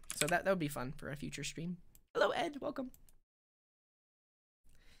 So that would be fun for a future stream. Hello, Ed. Welcome.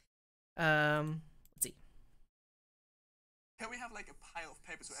 Let's see. Can we have like a pile of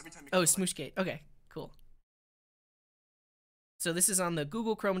papers so every time? Oh, Smooshgate. Okay, cool. So this is on the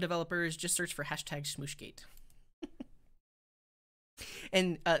Google Chrome developers. Just search for hashtag Smooshgate.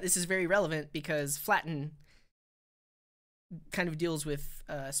 And this is very relevant because Flatten kind of deals with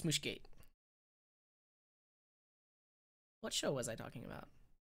Smooshgate. What show was I talking about?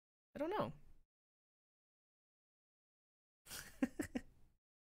 I don't know.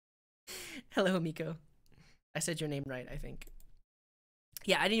 Hello, Miko. I said your name right, I think.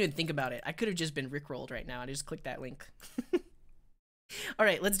 Yeah, I didn't even think about it. I could have just been rickrolled right now. I just clicked that link. All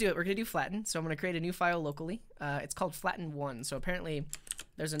right, let's do it. We're going to do Flatten. So I'm going to create a new file locally. It's called Flatten1. So apparently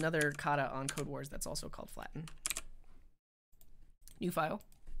there's another kata on Code Wars that's also called Flatten. New file.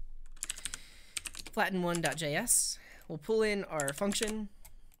 Flatten1.js. We'll pull in our function.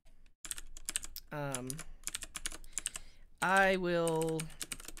 I will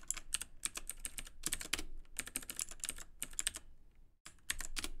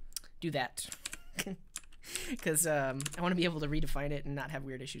do that. Because I want to be able to redefine it and not have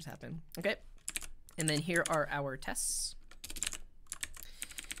weird issues happen. Okay. And then here are our tests.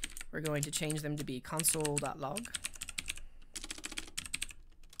 We're going to change them to be console.log.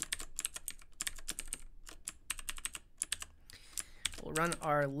 We'll run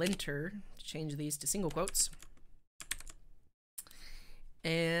our linter to change these to single quotes.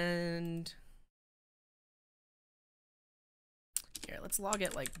 And here, let's log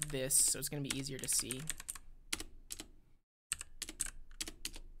it like this so it's going to be easier to see.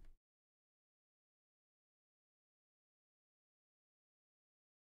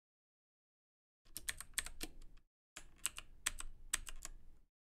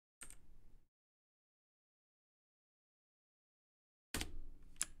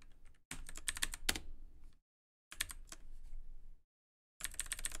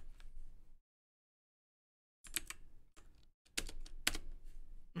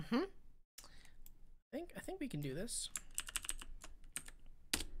 I think we can do this.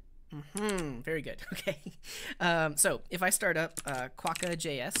 Very good. Okay. So if I start up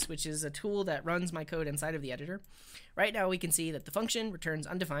Quokka.js, which is a tool that runs my code inside of the editor, right now we can see that the function returns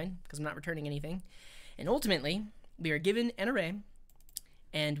undefined because I'm not returning anything. And ultimately, we are given an array,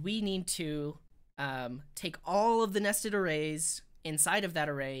 and we need to take all of the nested arrays inside of that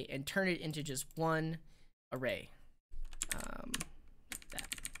array and turn it into just one array.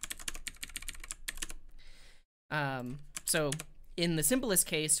 So in the simplest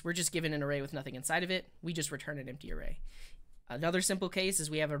case, we're just given an array with nothing inside of it. We just return an empty array. Another simple case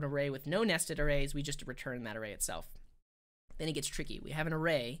is we have an array with no nested arrays. We just return that array itself. Then it gets tricky. We have an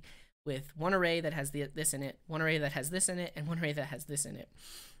array with one array that has this in it, one array that has this in it, and one array that has this in it.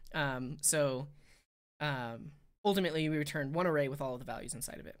 Ultimately, we return one array with all of the values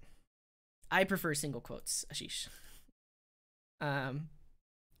inside of it. I prefer single quotes, Ashish.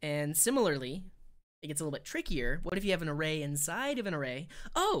 And similarly, it gets a little bit trickier. What if you have an array inside of an array?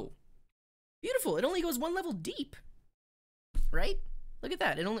 Oh, beautiful. It only goes one level deep, right? Look at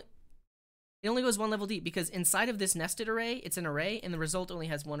that. It only goes one level deep because inside of this nested array, it's an array, and the result only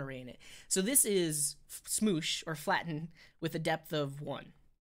has one array in it. So this is smoosh or flatten with a depth of 1.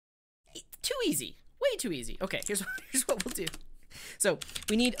 Too easy. Way too easy. Okay, here's what we'll do. So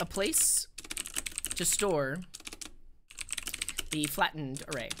we need a place to store the flattened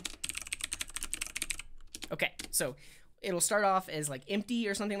array. Okay, so it'll start off as like empty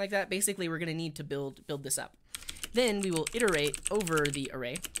or something like that. Basically, we're gonna need to build this up. Then we will iterate over the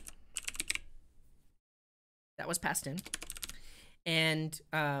array that was passed in, and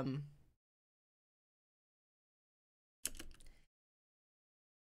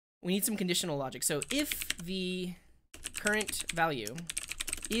we need some conditional logic. So if the current value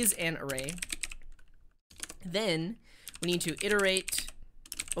is an array, then we need to iterate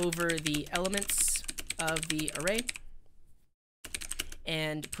over the elements of the array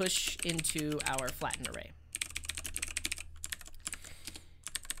and push into our flatten array.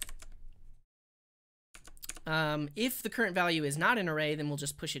 If the current value is not an array, then we'll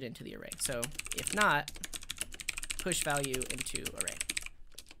just push it into the array. So if not, push value into array.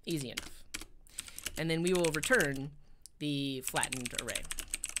 Easy enough. And then we will return the flattened array.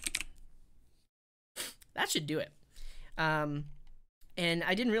 That should do it. And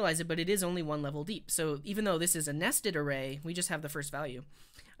I didn't realize it, but it is only one level deep. So even though this is a nested array, we just have the first value.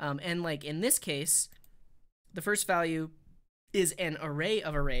 And like in this case, the first value is an array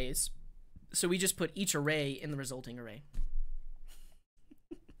of arrays. So we just put each array in the resulting array.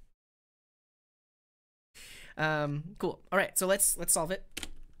 Cool. All right, so let's solve it.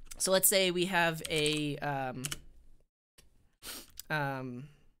 So let's say we have a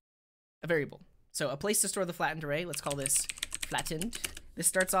variable. So a place to store the flattened array. Let's call this flattened. This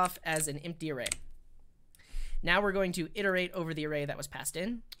starts off as an empty array. Now we're going to iterate over the array that was passed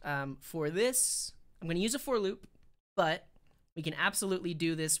in. For this, I'm going to use a for loop, but we can absolutely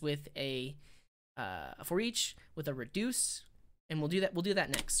do this with a for each with a reduce, and we'll do that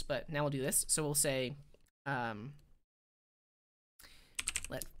next. But now we'll do this. So we'll say we'll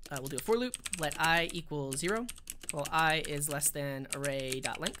do a for loop. Let I equal 0 while I is less than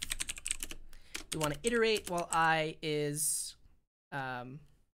array.length. We want to iterate while I is sorry.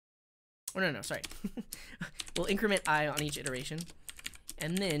 We'll increment I on each iteration,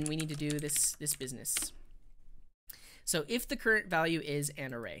 and then we need to do this business. So if the current value is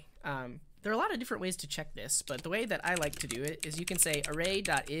an array, there are a lot of different ways to check this, but the way that I like to do it is you can say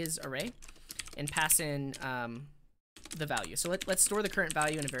array.isArray and pass in the value. So let's store the current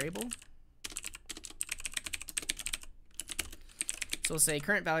value in a variable. So we'll say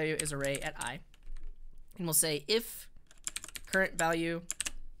current value is array at I, and we'll say if current value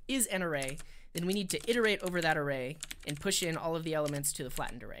is an array, then we need to iterate over that array and push in all of the elements to the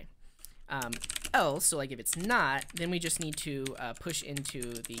flattened array. Else, so like if it's not, then we just need to push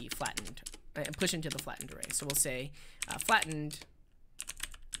into the flattened array. So we'll say flattened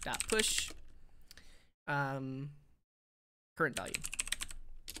dot push current value.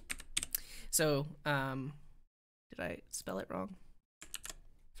 So did I spell it wrong?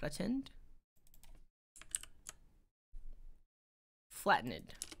 Flattened?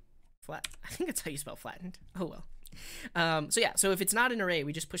 Flattened. I think that's how you spell flattened. Oh well. So yeah, so if it's not an array,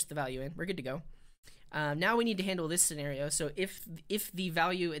 we just push the value in. We're good to go. Now we need to handle this scenario. So if the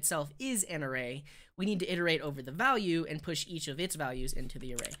value itself is an array, we need to iterate over the value and push each of its values into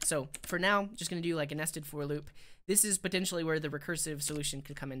the array. So for now, just going to do like a nested for loop. This is potentially where the recursive solution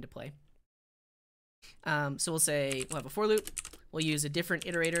could come into play. So we'll have a for loop. We'll use a different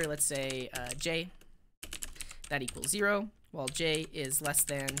iterator. Let's say j that equals 0, while j is less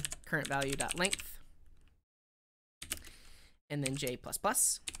than current value dot length, and then j plus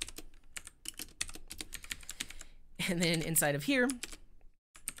plus. And then inside of here,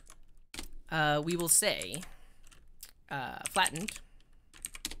 we will say flattened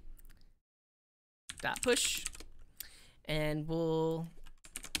dot push, and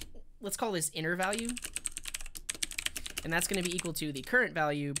let's call this inner value, and that's going to be equal to the current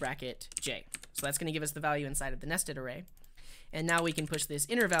value bracket j. So that's going to give us the value inside of the nested array, and now we can push this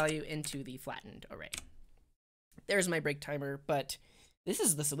inner value into the flattened array. There's my break timer, but this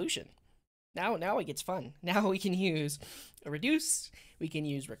is the solution. Now it gets fun. Now we can use a reduce, we can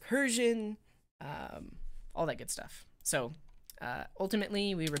use recursion, all that good stuff. So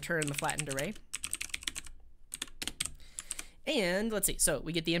ultimately, we return the flattened array. And let's see, so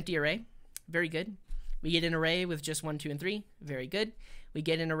we get the empty array, very good. We get an array with just 1, 2, and 3, very good. We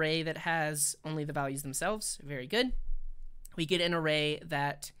get an array that has only the values themselves, very good. We get an array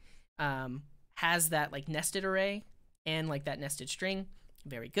that has that like nested array and like that nested string,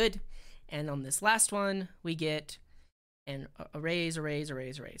 very good. And on this last one, we get an arrays.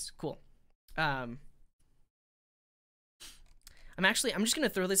 Cool. I'm just gonna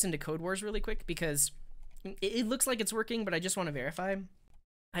throw this into Code Wars really quick because it looks like it's working, but I just want to verify.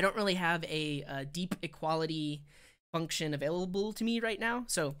 I don't really have a deep equality function available to me right now.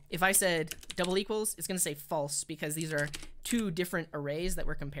 So if I said double equals, it's gonna say false because these are two different arrays that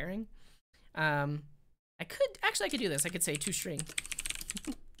we're comparing. I could do this. I could say toString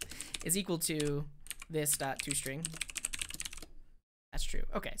is equal to this dot toString. That's true.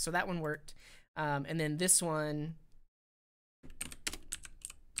 Okay, so that one worked. And then this one,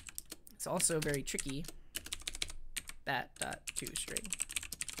 it's also very tricky. That dot toString.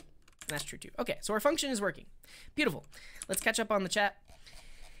 that's true too. Okay, so our function is working. Beautiful. Let's catch up on the chat,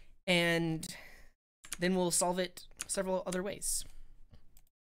 and then we'll solve it several other ways.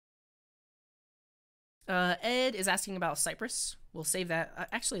 Ed is asking about Cypress. We'll save that.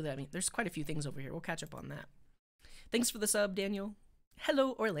 Actually, I mean, there's quite a few things over here. We'll catch up on that. Thanks for the sub, Daniel.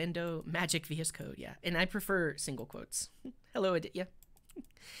 Hello, Orlando. Magic VS Code. Yeah, and I prefer single quotes. Hello, Aditya.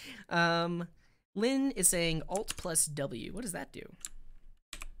 Lynn is saying Alt plus W. What does that do?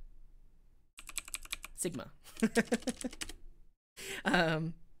 Sigma.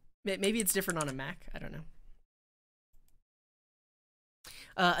 Maybe it's different on a Mac. I don't know.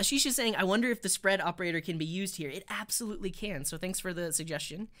 Ashish is saying, I wonder if the spread operator can be used here. It absolutely can. So thanks for the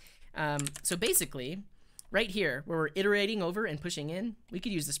suggestion. So basically, right here, where we're iterating over and pushing in, we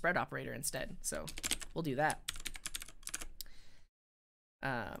could use the spread operator instead. So we'll do that.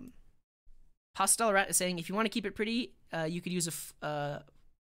 Pastel Rat is saying, if you want to keep it pretty, you could use a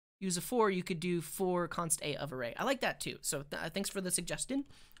for. You could do for const a of array. I like that too. So thanks for the suggestion.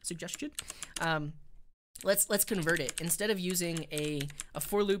 Let's convert it. Instead of using a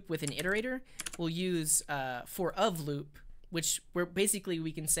for loop with an iterator, we'll use for of loop, which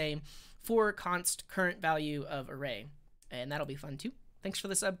we can say for const current value of array, and that'll be fun too. Thanks for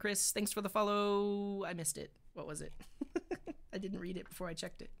the sub, Chris. Thanks for the follow. I missed it. What was it? I didn't read it before I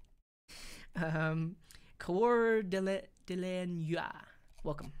checked it. Kaor Delenya.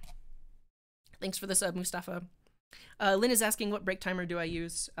 Welcome. Thanks for the sub, Mustafa. Lynn is asking, what break timer do I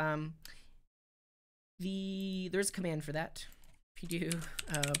use? There's a command for that. If you do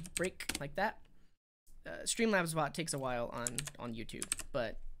break like that, Streamlabs bot takes a while on YouTube,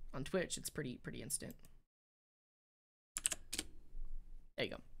 but on Twitch it's pretty instant. There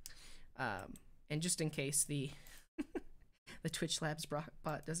you go. And just in case the the Twitch Labs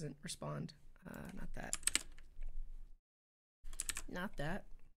bot doesn't respond, not that.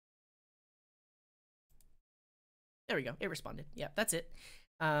 There we go. It responded. Yeah, that's it.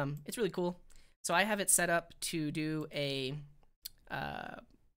 It's really cool. So I have it set up to do a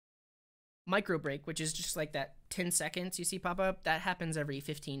micro break, which is just like that 10 seconds you see pop up. That happens every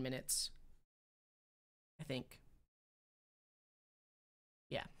 15 minutes, I think.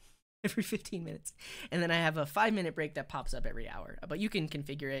 Yeah, every 15 minutes. And then I have a 5-minute break that pops up every hour. But you can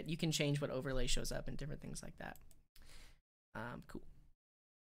configure it. You can change what overlay shows up and different things like that. Cool.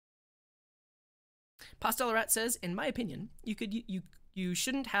 Pastel Rat says, in my opinion, you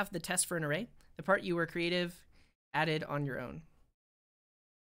shouldn't have the test for an array. The part you were creative added on your own.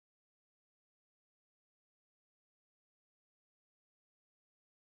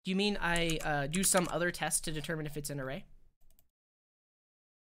 Do you mean I do some other test to determine if it's an array?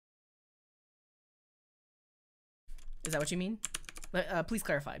 Is that what you mean? Please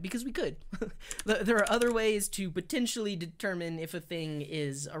clarify, because we could. There are other ways to potentially determine if a thing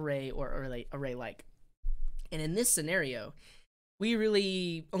is array or array-like. And in this scenario, we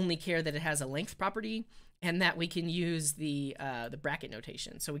really only care that it has a length property and that we can use the bracket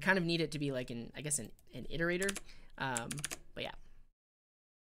notation. So we kind of need it to be like an iterator. But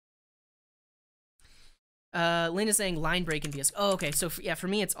yeah. Lynn is saying line break in VS. Oh, okay. So for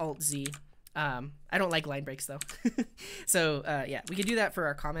me, it's Alt Z. I don't like line breaks though. So yeah, we could do that for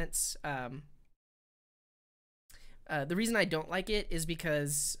our comments. The reason I don't like it is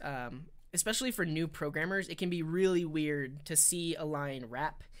because especially for new programmers, it can be really weird to see a line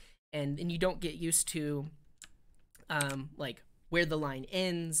wrap, and you don't get used to like where the line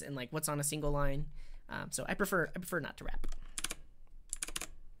ends and like what's on a single line. So I prefer not to wrap.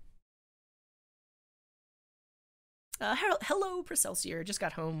 Hello, Percelsior. Just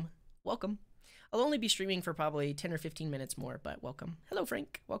got home. Welcome. I'll only be streaming for probably 10 or 15 minutes more, but welcome. Hello,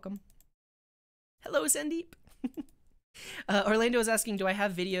 Frank. Welcome. Hello, Sandeep. Orlando is asking, do I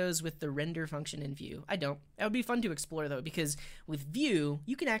have videos with the render function in Vue? I don't. That would be fun to explore, though, because with Vue,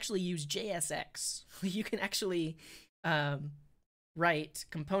 you can actually use JSX. You can actually write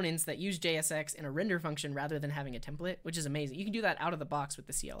components that use JSX in a render function rather than having a template, which is amazing. You can do that out of the box with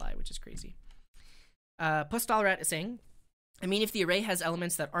the CLI, which is crazy. Postalrat is saying, I mean, if the array has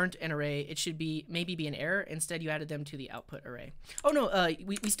elements that aren't an array, it should maybe be an error. Instead, you added them to the output array. Oh, no,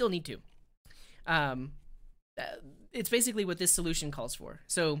 we still need to. It's basically what this solution calls for.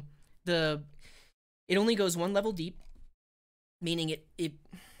 So it only goes one level deep, meaning it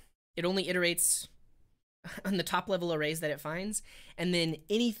only iterates on the top level arrays that it finds, and then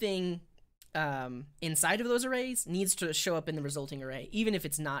anything inside of those arrays needs to show up in the resulting array, even if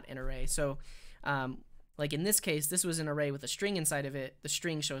it's not an array. So like in this case, this was an array with a string inside of it. The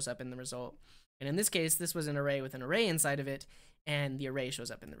string shows up in the result. And in this case, this was an array with an array inside of it, and the array shows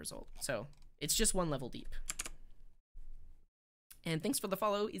up in the result. So it's just one level deep. And thanks for the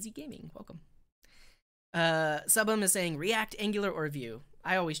follow, Izzy Gaming. Welcome. Subum is saying React, Angular, or Vue.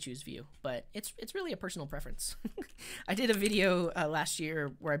 I always choose Vue, but it's really a personal preference. I did a video last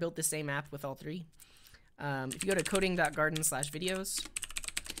year where I built the same app with all three. If you go to coding.garden/videos,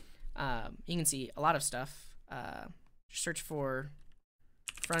 you can see a lot of stuff. Search for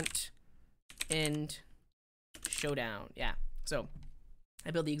front end showdown. Yeah, so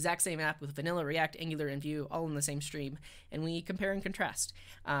I build the exact same app with vanilla, React, Angular, and Vue all in the same stream, and we compare and contrast.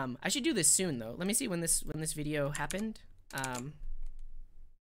 I should do this soon, though. Let me see when this video happened.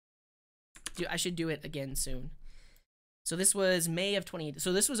 I should do it again soon. So this was May of 20.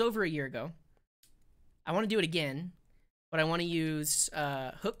 So this was over a year ago. I want to do it again, but I want to use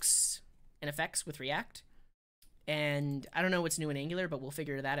hooks and effects with React. And I don't know what's new in Angular, but we'll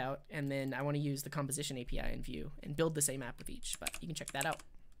figure that out. And then I want to use the composition API in Vue and build the same app with each, but you can check that out.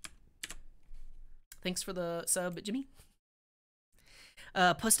 Thanks for the sub, Jimmy.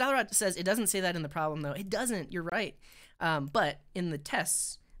 Postalrat says it doesn't say that in the problem, though. It doesn't. You're right. But in the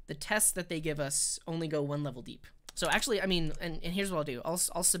tests that they give us only go one level deep. So actually, I mean, and here's what I'll do.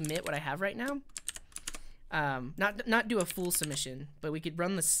 I'll submit what I have right now. Not do a full submission, but we could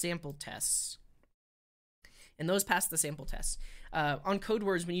run the sample tests. And those pass the sample tests. On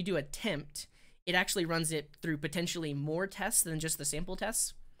CodeWars, when you do attempt, it actually runs it through potentially more tests than just the sample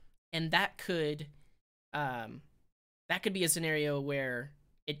tests. And that could be a scenario where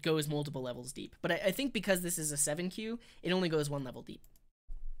it goes multiple levels deep. But I think because this is a 7 queue, it only goes one level deep.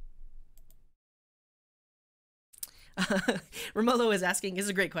 Romolo is asking, this is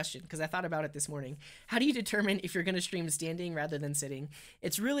a great question because I thought about it this morning. How do you determine if you're going to stream standing rather than sitting?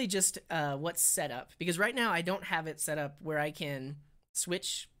 It's really just what's set up, because right now I don't have it set up where I can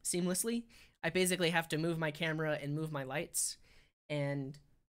switch seamlessly. I basically have to move my camera and move my lights, and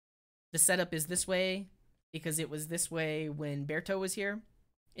the setup is this way because it was this way when Berto was here,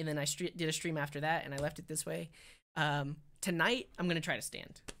 and then I did a stream after that and I left it this way. Tonight I'm going to try to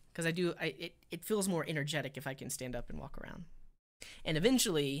stand. Because it feels more energetic if I can stand up and walk around. And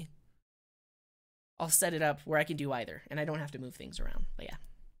eventually, I'll set it up where I can do either, and I don't have to move things around. But yeah.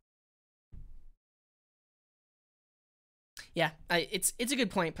 Yeah, it's a good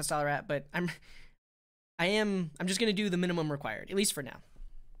point, Pastalarat, but I'm just gonna do the minimum required, at least for now.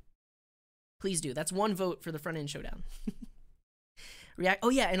 Please do. That's one vote for the front end showdown. React.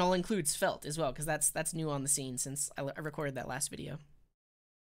 Oh yeah, and I'll include Svelte as well, because that's new on the scene since I recorded that last video.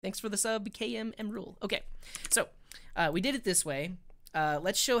 Thanks for the sub, KM Rule. Okay, so we did it this way.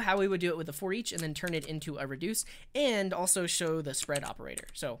 Let's show how we would do it with a for each and then turn it into a reduce, and also show the spread operator.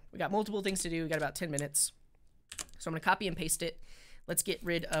 So we got multiple things to do. We got about 10 minutes. So I'm going to copy and paste it. Let's get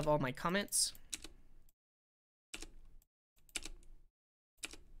rid of all my comments.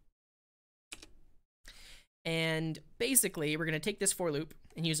 And basically, we're going to take this for loop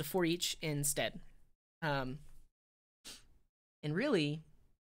and use a for each instead. And really,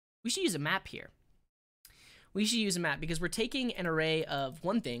 we should use a map here. We should use a map because we're taking an array of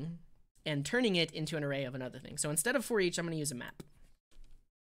one thing and turning it into an array of another thing. So instead of for each, I'm going to use a map.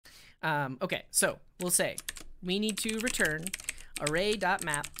 Okay, so we'll say we need to return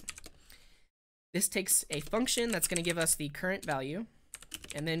array.map. This takes a function that's going to give us the current value,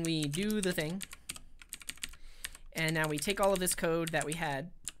 and then we do the thing. And now we take all of this code that we had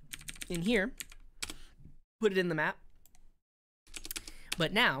in here, put it in the map.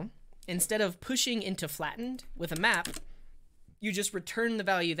 But now, instead of pushing into flattened with a map, you just return the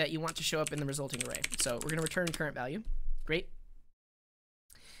value that you want to show up in the resulting array. So we're going to return current value. Great.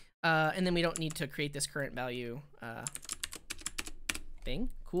 And then we don't need to create this current value thing.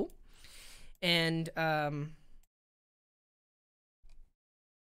 Cool. And oh,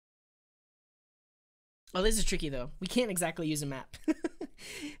 this is tricky though. We can't exactly use a map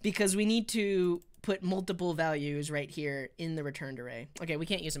because we need to put multiple values right here in the returned array. Okay, we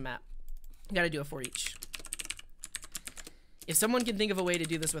can't use a map. We got to do a for each. If someone can think of a way to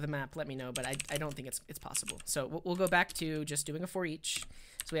do this with a map, let me know, but I don't think it's possible. So we'll go back to just doing a for each.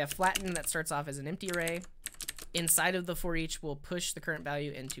 So we have flatten that starts off as an empty array. Inside of the for each, we'll push the current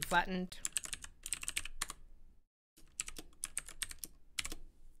value into flattened.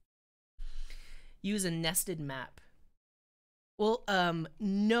 Use a nested map. Well,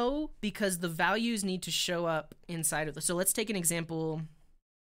 no, because the values need to show up inside of the. So let's take an example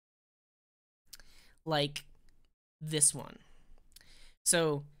like this one.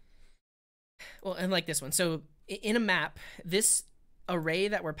 So, well, and like this one. So in a map, this array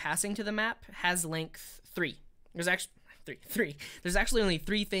that we're passing to the map has length 3. There's actually three. There's actually only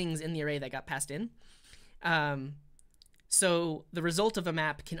 3 things in the array that got passed in. So the result of a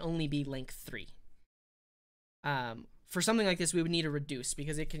map can only be length 3. for something like this, we would need a reduce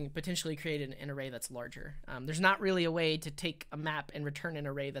because it can potentially create an array that's larger. There's not really a way to take a map and return an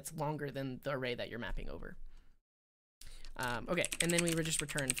array that's longer than the array that you're mapping over. Okay, and then we would just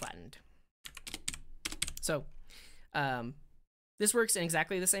return flattened. So this works in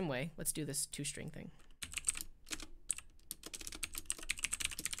exactly the same way. Let's do this toString thing.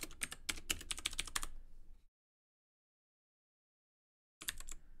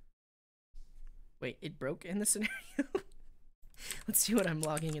 Wait, it broke in this scenario? Let's see what I'm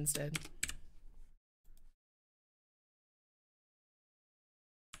logging instead.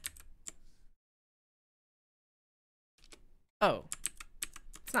 Oh,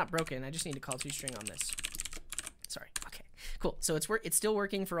 it's not broken. I just need to call toString on this. Sorry. Okay, cool. So it's still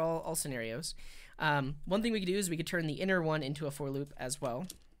working for all scenarios. One thing we could do is we could turn the inner one into a for loop as well.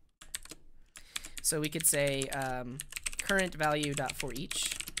 So we could say current value dot for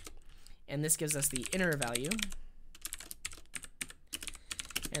each, and this gives us the inner value.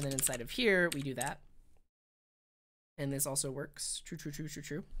 And then inside of here, we do that. And this also works. True, true, true, true,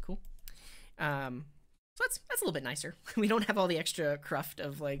 true. Cool. So that's a little bit nicer. We don't have all the extra cruft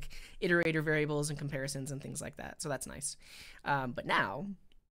of like iterator variables and comparisons and things like that. So that's nice. But now,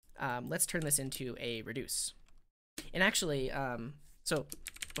 let's turn this into a reduce. And actually, so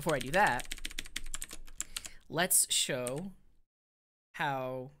before I do that, let's show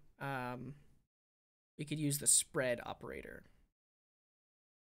how we could use the spread operator.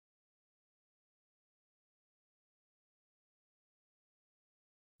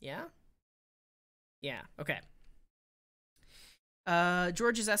 Yeah? Yeah, okay.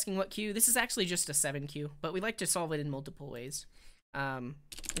 George is asking what queue. This is actually just a 7 queue, but we like to solve it in multiple ways.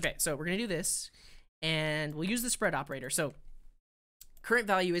 Okay, so we're going to do this, and we'll use the spread operator. So current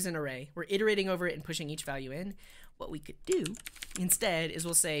value is an array. We're iterating over it and pushing each value in. What we could do instead is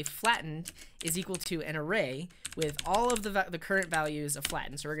we'll say flattened is equal to an array with all of the current values of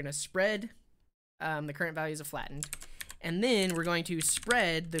flattened. So we're going to spread the current values of flattened. And then we're going to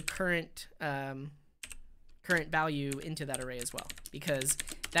spread the current value into that array as well, because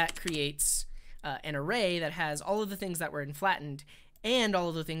that creates an array that has all of the things that were in flattened and all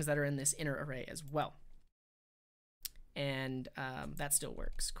of the things that are in this inner array as well. And that still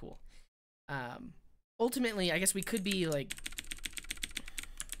works. Cool. Ultimately, I guess we could be like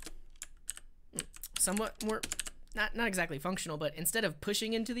somewhat more, not exactly functional, but instead of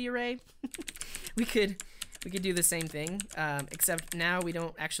pushing into the array, we could do the same thing, except now we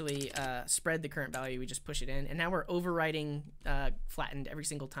don't actually spread the current value, we just push it in. And now we're overriding flattened every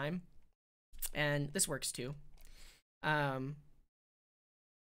single time. And this works too. Don't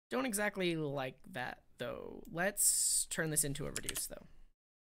exactly like that though. Let's turn this into a reduce though.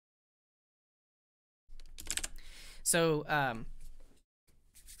 So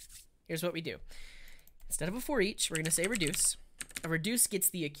here's what we do. Instead of a for each, we're going to say reduce. A reduce gets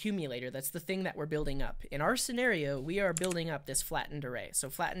the accumulator. That's the thing that we're building up. In our scenario, we are building up this flattened array. So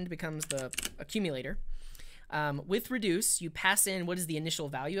flattened becomes the accumulator. With reduce, you pass in what is the initial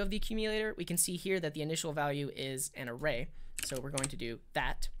value of the accumulator. We can see here that the initial value is an array. So we're going to do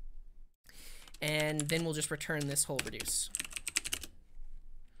that. And then we'll just return this whole reduce.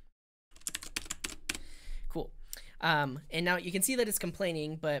 Cool. And now you can see that it's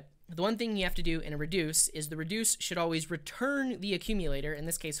complaining, but the one thing you have to do in a reduce is the reduce should always return the accumulator, in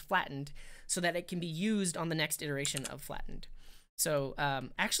this case flattened, so that it can be used on the next iteration of flattened. So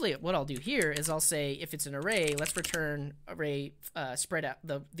actually what I'll do here is I'll say if it's an array, let's return array spread out,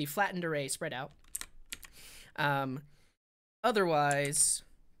 the flattened array spread out. Otherwise,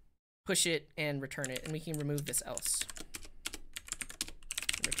 push it and return it, and we can remove this else.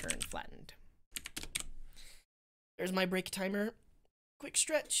 Return flattened. There's my break timer. Quick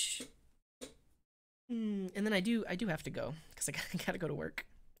stretch. And then I do have to go because I gotta go to work.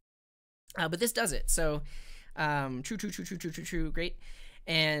 But this does it. So true, great.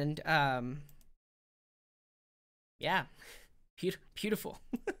 And yeah, beautiful.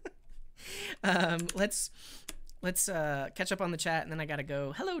 Let's catch up on the chat, and then I gotta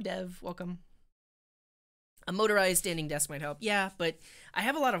go. Hello, Dev. Welcome. A motorized standing desk might help. Yeah, but I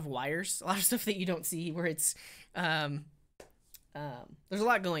have a lot of wires, a lot of stuff that you don't see where it's there's a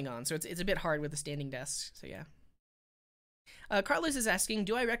lot going on, so it's a bit hard with a standing desk. So yeah. Carlos is asking,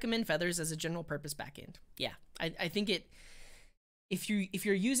 do I recommend feathers as a general purpose backend? Yeah, I think if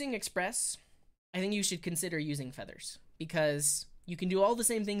you're using Express, I think you should consider using feathers, because you can do all the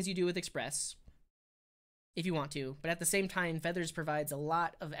same things you do with Express if you want to, but at the same time, feathers provides a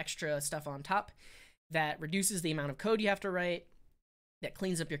lot of extra stuff on top that reduces the amount of code you have to write, that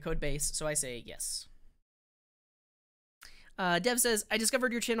cleans up your code base. So I say yes. Dev says, I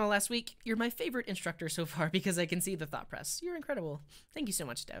discovered your channel last week. You're my favorite instructor so far because I can see the thought press. You're incredible. Thank you so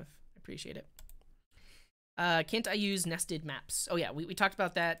much, Dev. I appreciate it. Can't I use nested maps? Oh yeah, we talked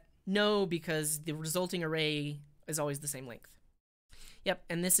about that. No, because the resulting array is always the same length. Yep,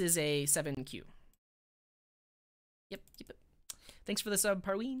 and this is a 7Q. Yep. Thanks for the sub,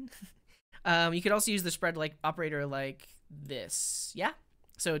 Parween. You could also use the spread like operator like this. Yeah?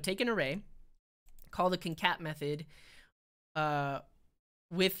 So take an array, call the concat method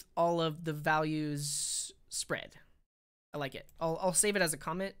with all of the values spread. I like it. I'll save it as a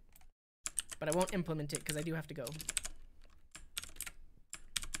comment, but I won't implement it because I do have to go.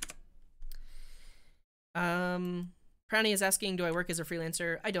 Prowny is asking, do I work as a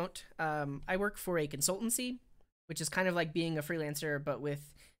freelancer? I don't. I work for a consultancy, which is kind of like being a freelancer, but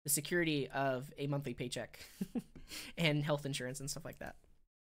with the security of a monthly paycheck and health insurance and stuff like that.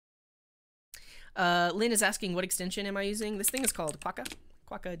 Lynn is asking, what extension am I using? This thing is called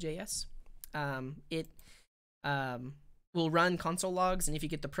Quaka.js. It will run console logs, and if you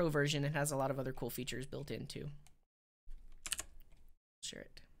get the pro version, it has a lot of other cool features built in too. Share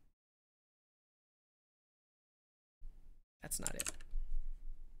it. That's not it.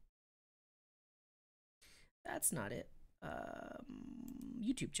 That's not it.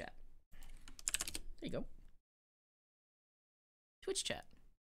 YouTube chat. There you go. Twitch chat.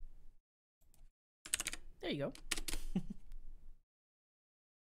 There you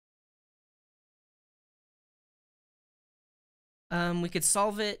go. We could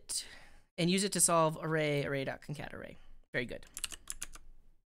solve it and use it to solve array.concat array. Very good.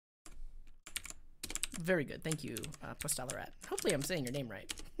 Very good. Thank you, Postal Rat. Hopefully I'm saying your name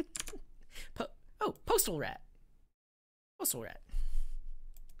right. Postal Rat. Postal Rat.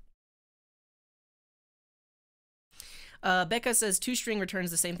 Becca says toString returns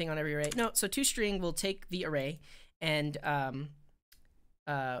the same thing on every array. No, so toString will take the array, and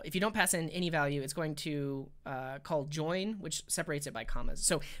if you don't pass in any value, it's going to call join, which separates it by commas.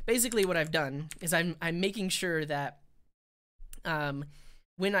 So basically what I've done is I'm making sure that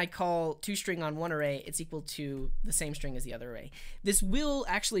when I call toString on one array, it's equal to the same string as the other array. This will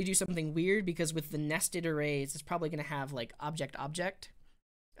actually do something weird because with the nested arrays, it's probably going to have like object.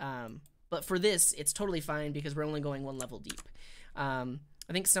 But for this, it's totally fine because we're only going one level deep. I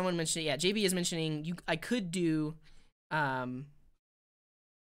think someone mentioned, yeah, JB is mentioning I could do.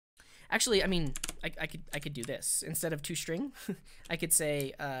 Actually, I mean, I could do this instead of toString. I could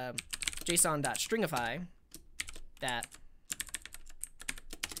say JSON.stringify that.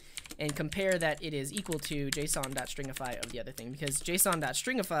 And compare that it is equal to JSON.stringify of the other thing, because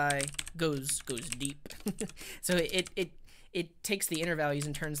JSON.stringify goes deep. So it takes the inner values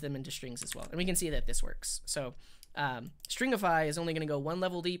and turns them into strings as well. And we can see that this works. So stringify is only going to go one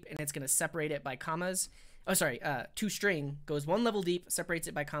level deep, and it's going to separate it by commas. Oh, sorry, toString goes one level deep, separates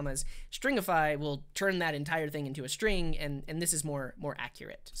it by commas. Stringify will turn that entire thing into a string, and this is more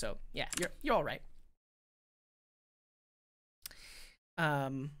accurate. So yeah, you're all right.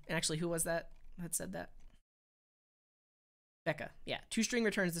 And actually, who was that said that? Becca. Yeah, toString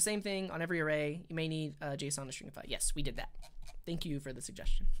returns the same thing on every array. You may need JSON to stringify. Yes, we did that. Thank you for the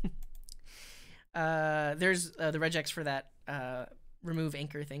suggestion. There's the regex for that remove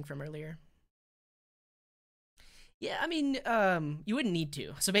anchor thing from earlier. Yeah, I mean, you wouldn't need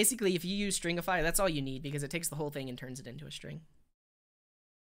to. So basically, if you use stringify, that's all you need because it takes the whole thing and turns it into a string.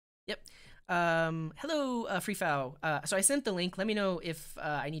 Yep. Hello, FreeFow. So I sent the link. Let me know if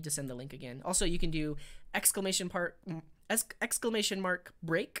I need to send the link again. Also, you can do exclamation mark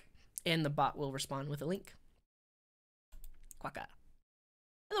break, and the bot will respond with a link. Quaka.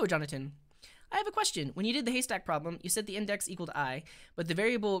 Hello, Jonathan. I have a question. When you did the Haystack problem, you said the index equal to I, but the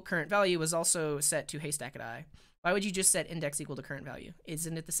variable current value was also set to Haystack at I. Why would you just set index equal to current value?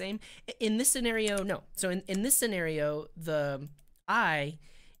 Isn't it the same? In this scenario, no. So in this scenario, the I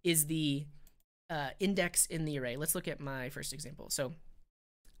is the index in the array. Let's look at my first example. So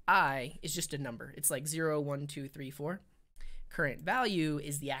I is just a number. It's like 0, 1, 2, 3, 4. Current value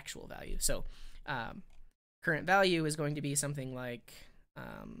is the actual value. So current value is going to be something like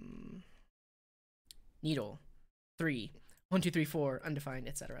needle 3, 1, 2, 3, 4, undefined,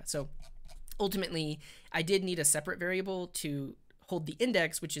 etc. So ultimately, I did need a separate variable to hold the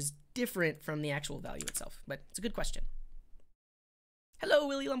index, which is different from the actual value itself. But it's a good question. Hello,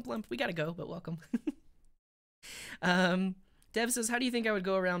 Willy Lump Lump. We gotta go, but welcome. Dev says, how do you think I would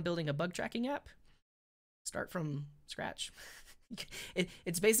go around building a bug tracking app? Start from scratch.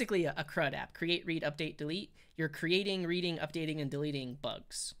 It's basically a CRUD app. Create, read, update, delete. You're creating, reading, updating, and deleting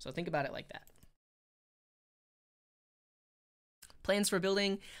bugs. So think about it like that. Plans for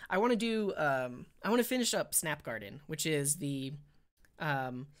building. I want to do. I want to finish up Snap Garden, which is the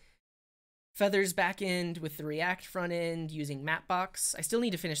Feathers backend with the React front end using Mapbox. I still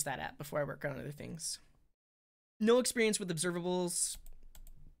need to finish that app before I work on other things. No experience with observables.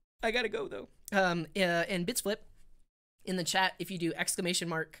 I gotta go though. And BitsFlip, in the chat, if you do !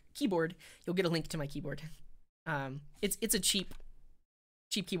 keyboard, you'll get a link to my keyboard. It's a cheap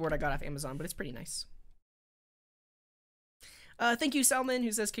keyboard I got off Amazon, but it's pretty nice. Thank you, Salman,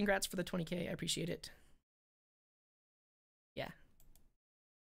 who says congrats for the 20K. I appreciate it. Yeah.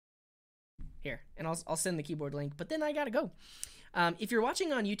 Here, and I'll send the keyboard link, but then I gotta go. If you're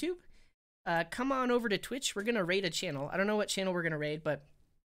watching on YouTube, come on over to Twitch. We're gonna raid a channel. I don't know what channel we're gonna raid, but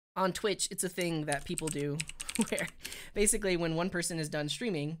on Twitch, it's a thing that people do where basically when one person is done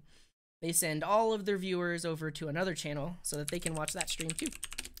streaming, they send all of their viewers over to another channel so that they can watch that stream too.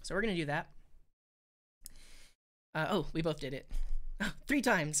 So we're gonna do that. Oh, we both did it. 3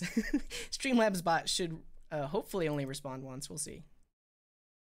 times. Streamlabs bot should hopefully only respond once. We'll see.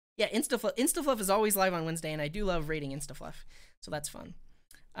 Yeah, Instafluff is always live on Wednesday, and I do love rating Instafluff, so that's fun.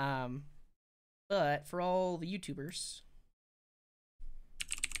 But for all the YouTubers,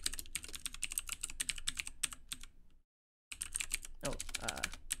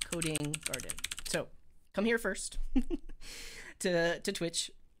 Coding Garden. So come here first to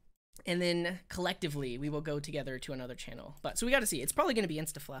Twitch, and then collectively we will go together to another channel. But so we got to see. It's probably going to be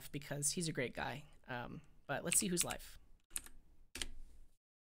Instafluff because he's a great guy. But let's see who's live.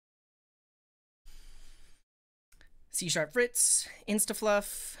 C# Fritz,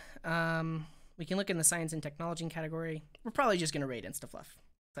 Instafluff. We can look in the science and technology category. We're probably just going to raid Instafluff,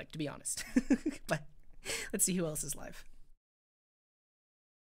 like, to be honest. But let's see who else is live.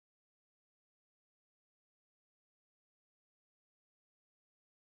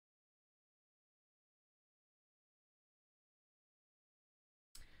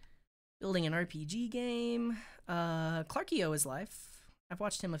 Building an RPG game. Clarkio is live. I've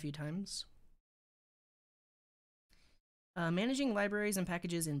watched him a few times. Managing libraries and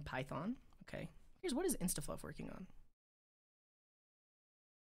packages in Python. Okay. Here's what is Instafluff working on?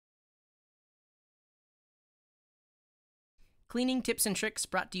 Cleaning tips and tricks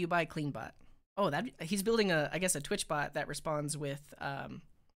brought to you by CleanBot. Oh, he's building I guess a Twitch bot that responds with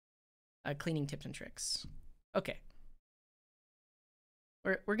cleaning tips and tricks. Okay.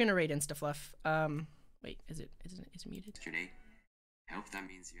 We're gonna raid Instafluff. Wait, is it muted? Yesterday. I hope that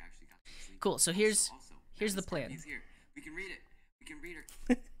means you actually got some sleep. Cool. So here's the plan. Here. We can read it. We can read her.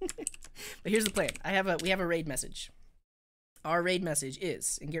 But here's the plan. We have a raid message. Our raid message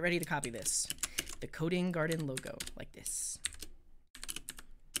is, and get ready to copy this, the Coding Garden logo, like this,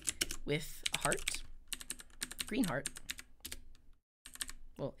 with a heart, green heart,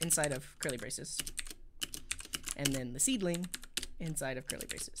 well, inside of curly braces, and then the seedling inside of curly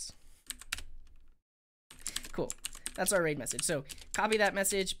braces. Cool. That's our raid message. So copy that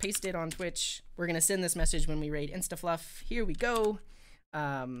message, paste it on Twitch. We're going to send this message when we raid Instafluff. Here we go.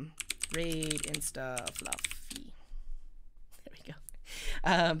 Raid Instafluffy. There we go.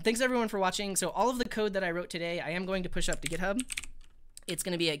 Thanks everyone for watching. So all of the code that I wrote today, I am going to push up to GitHub. It's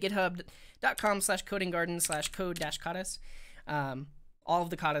going to be at github.com/codinggarden/code-katas. All of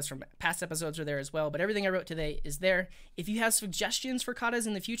the katas from past episodes are there as well, but everything I wrote today is there. If you have suggestions for katas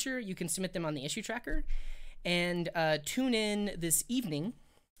in the future, you can submit them on the issue tracker. And tune in this evening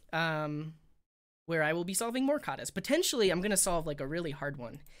where I will be solving more katas. Potentially, I'm going to solve like a really hard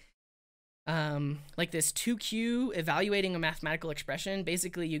one. Like this 2Q evaluating a mathematical expression.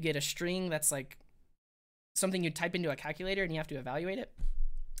 Basically, you get a string that's like something you type into a calculator and you have to evaluate it.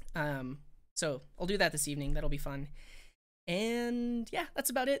 So I'll do that this evening. That'll be fun. And yeah, that's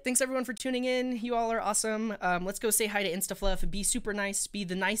about it. Thanks everyone for tuning in. You all are awesome. Let's go say hi to Instafluff. Be super nice. Be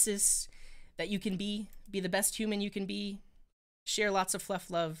the nicest that you can be. Be the best human you can be. Share lots of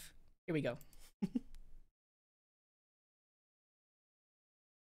fluff love. Here we go.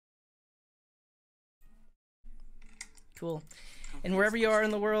 Cool. And wherever you are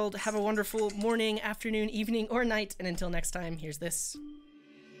in the world, have a wonderful morning, afternoon, evening, or night. And until next time, here's this.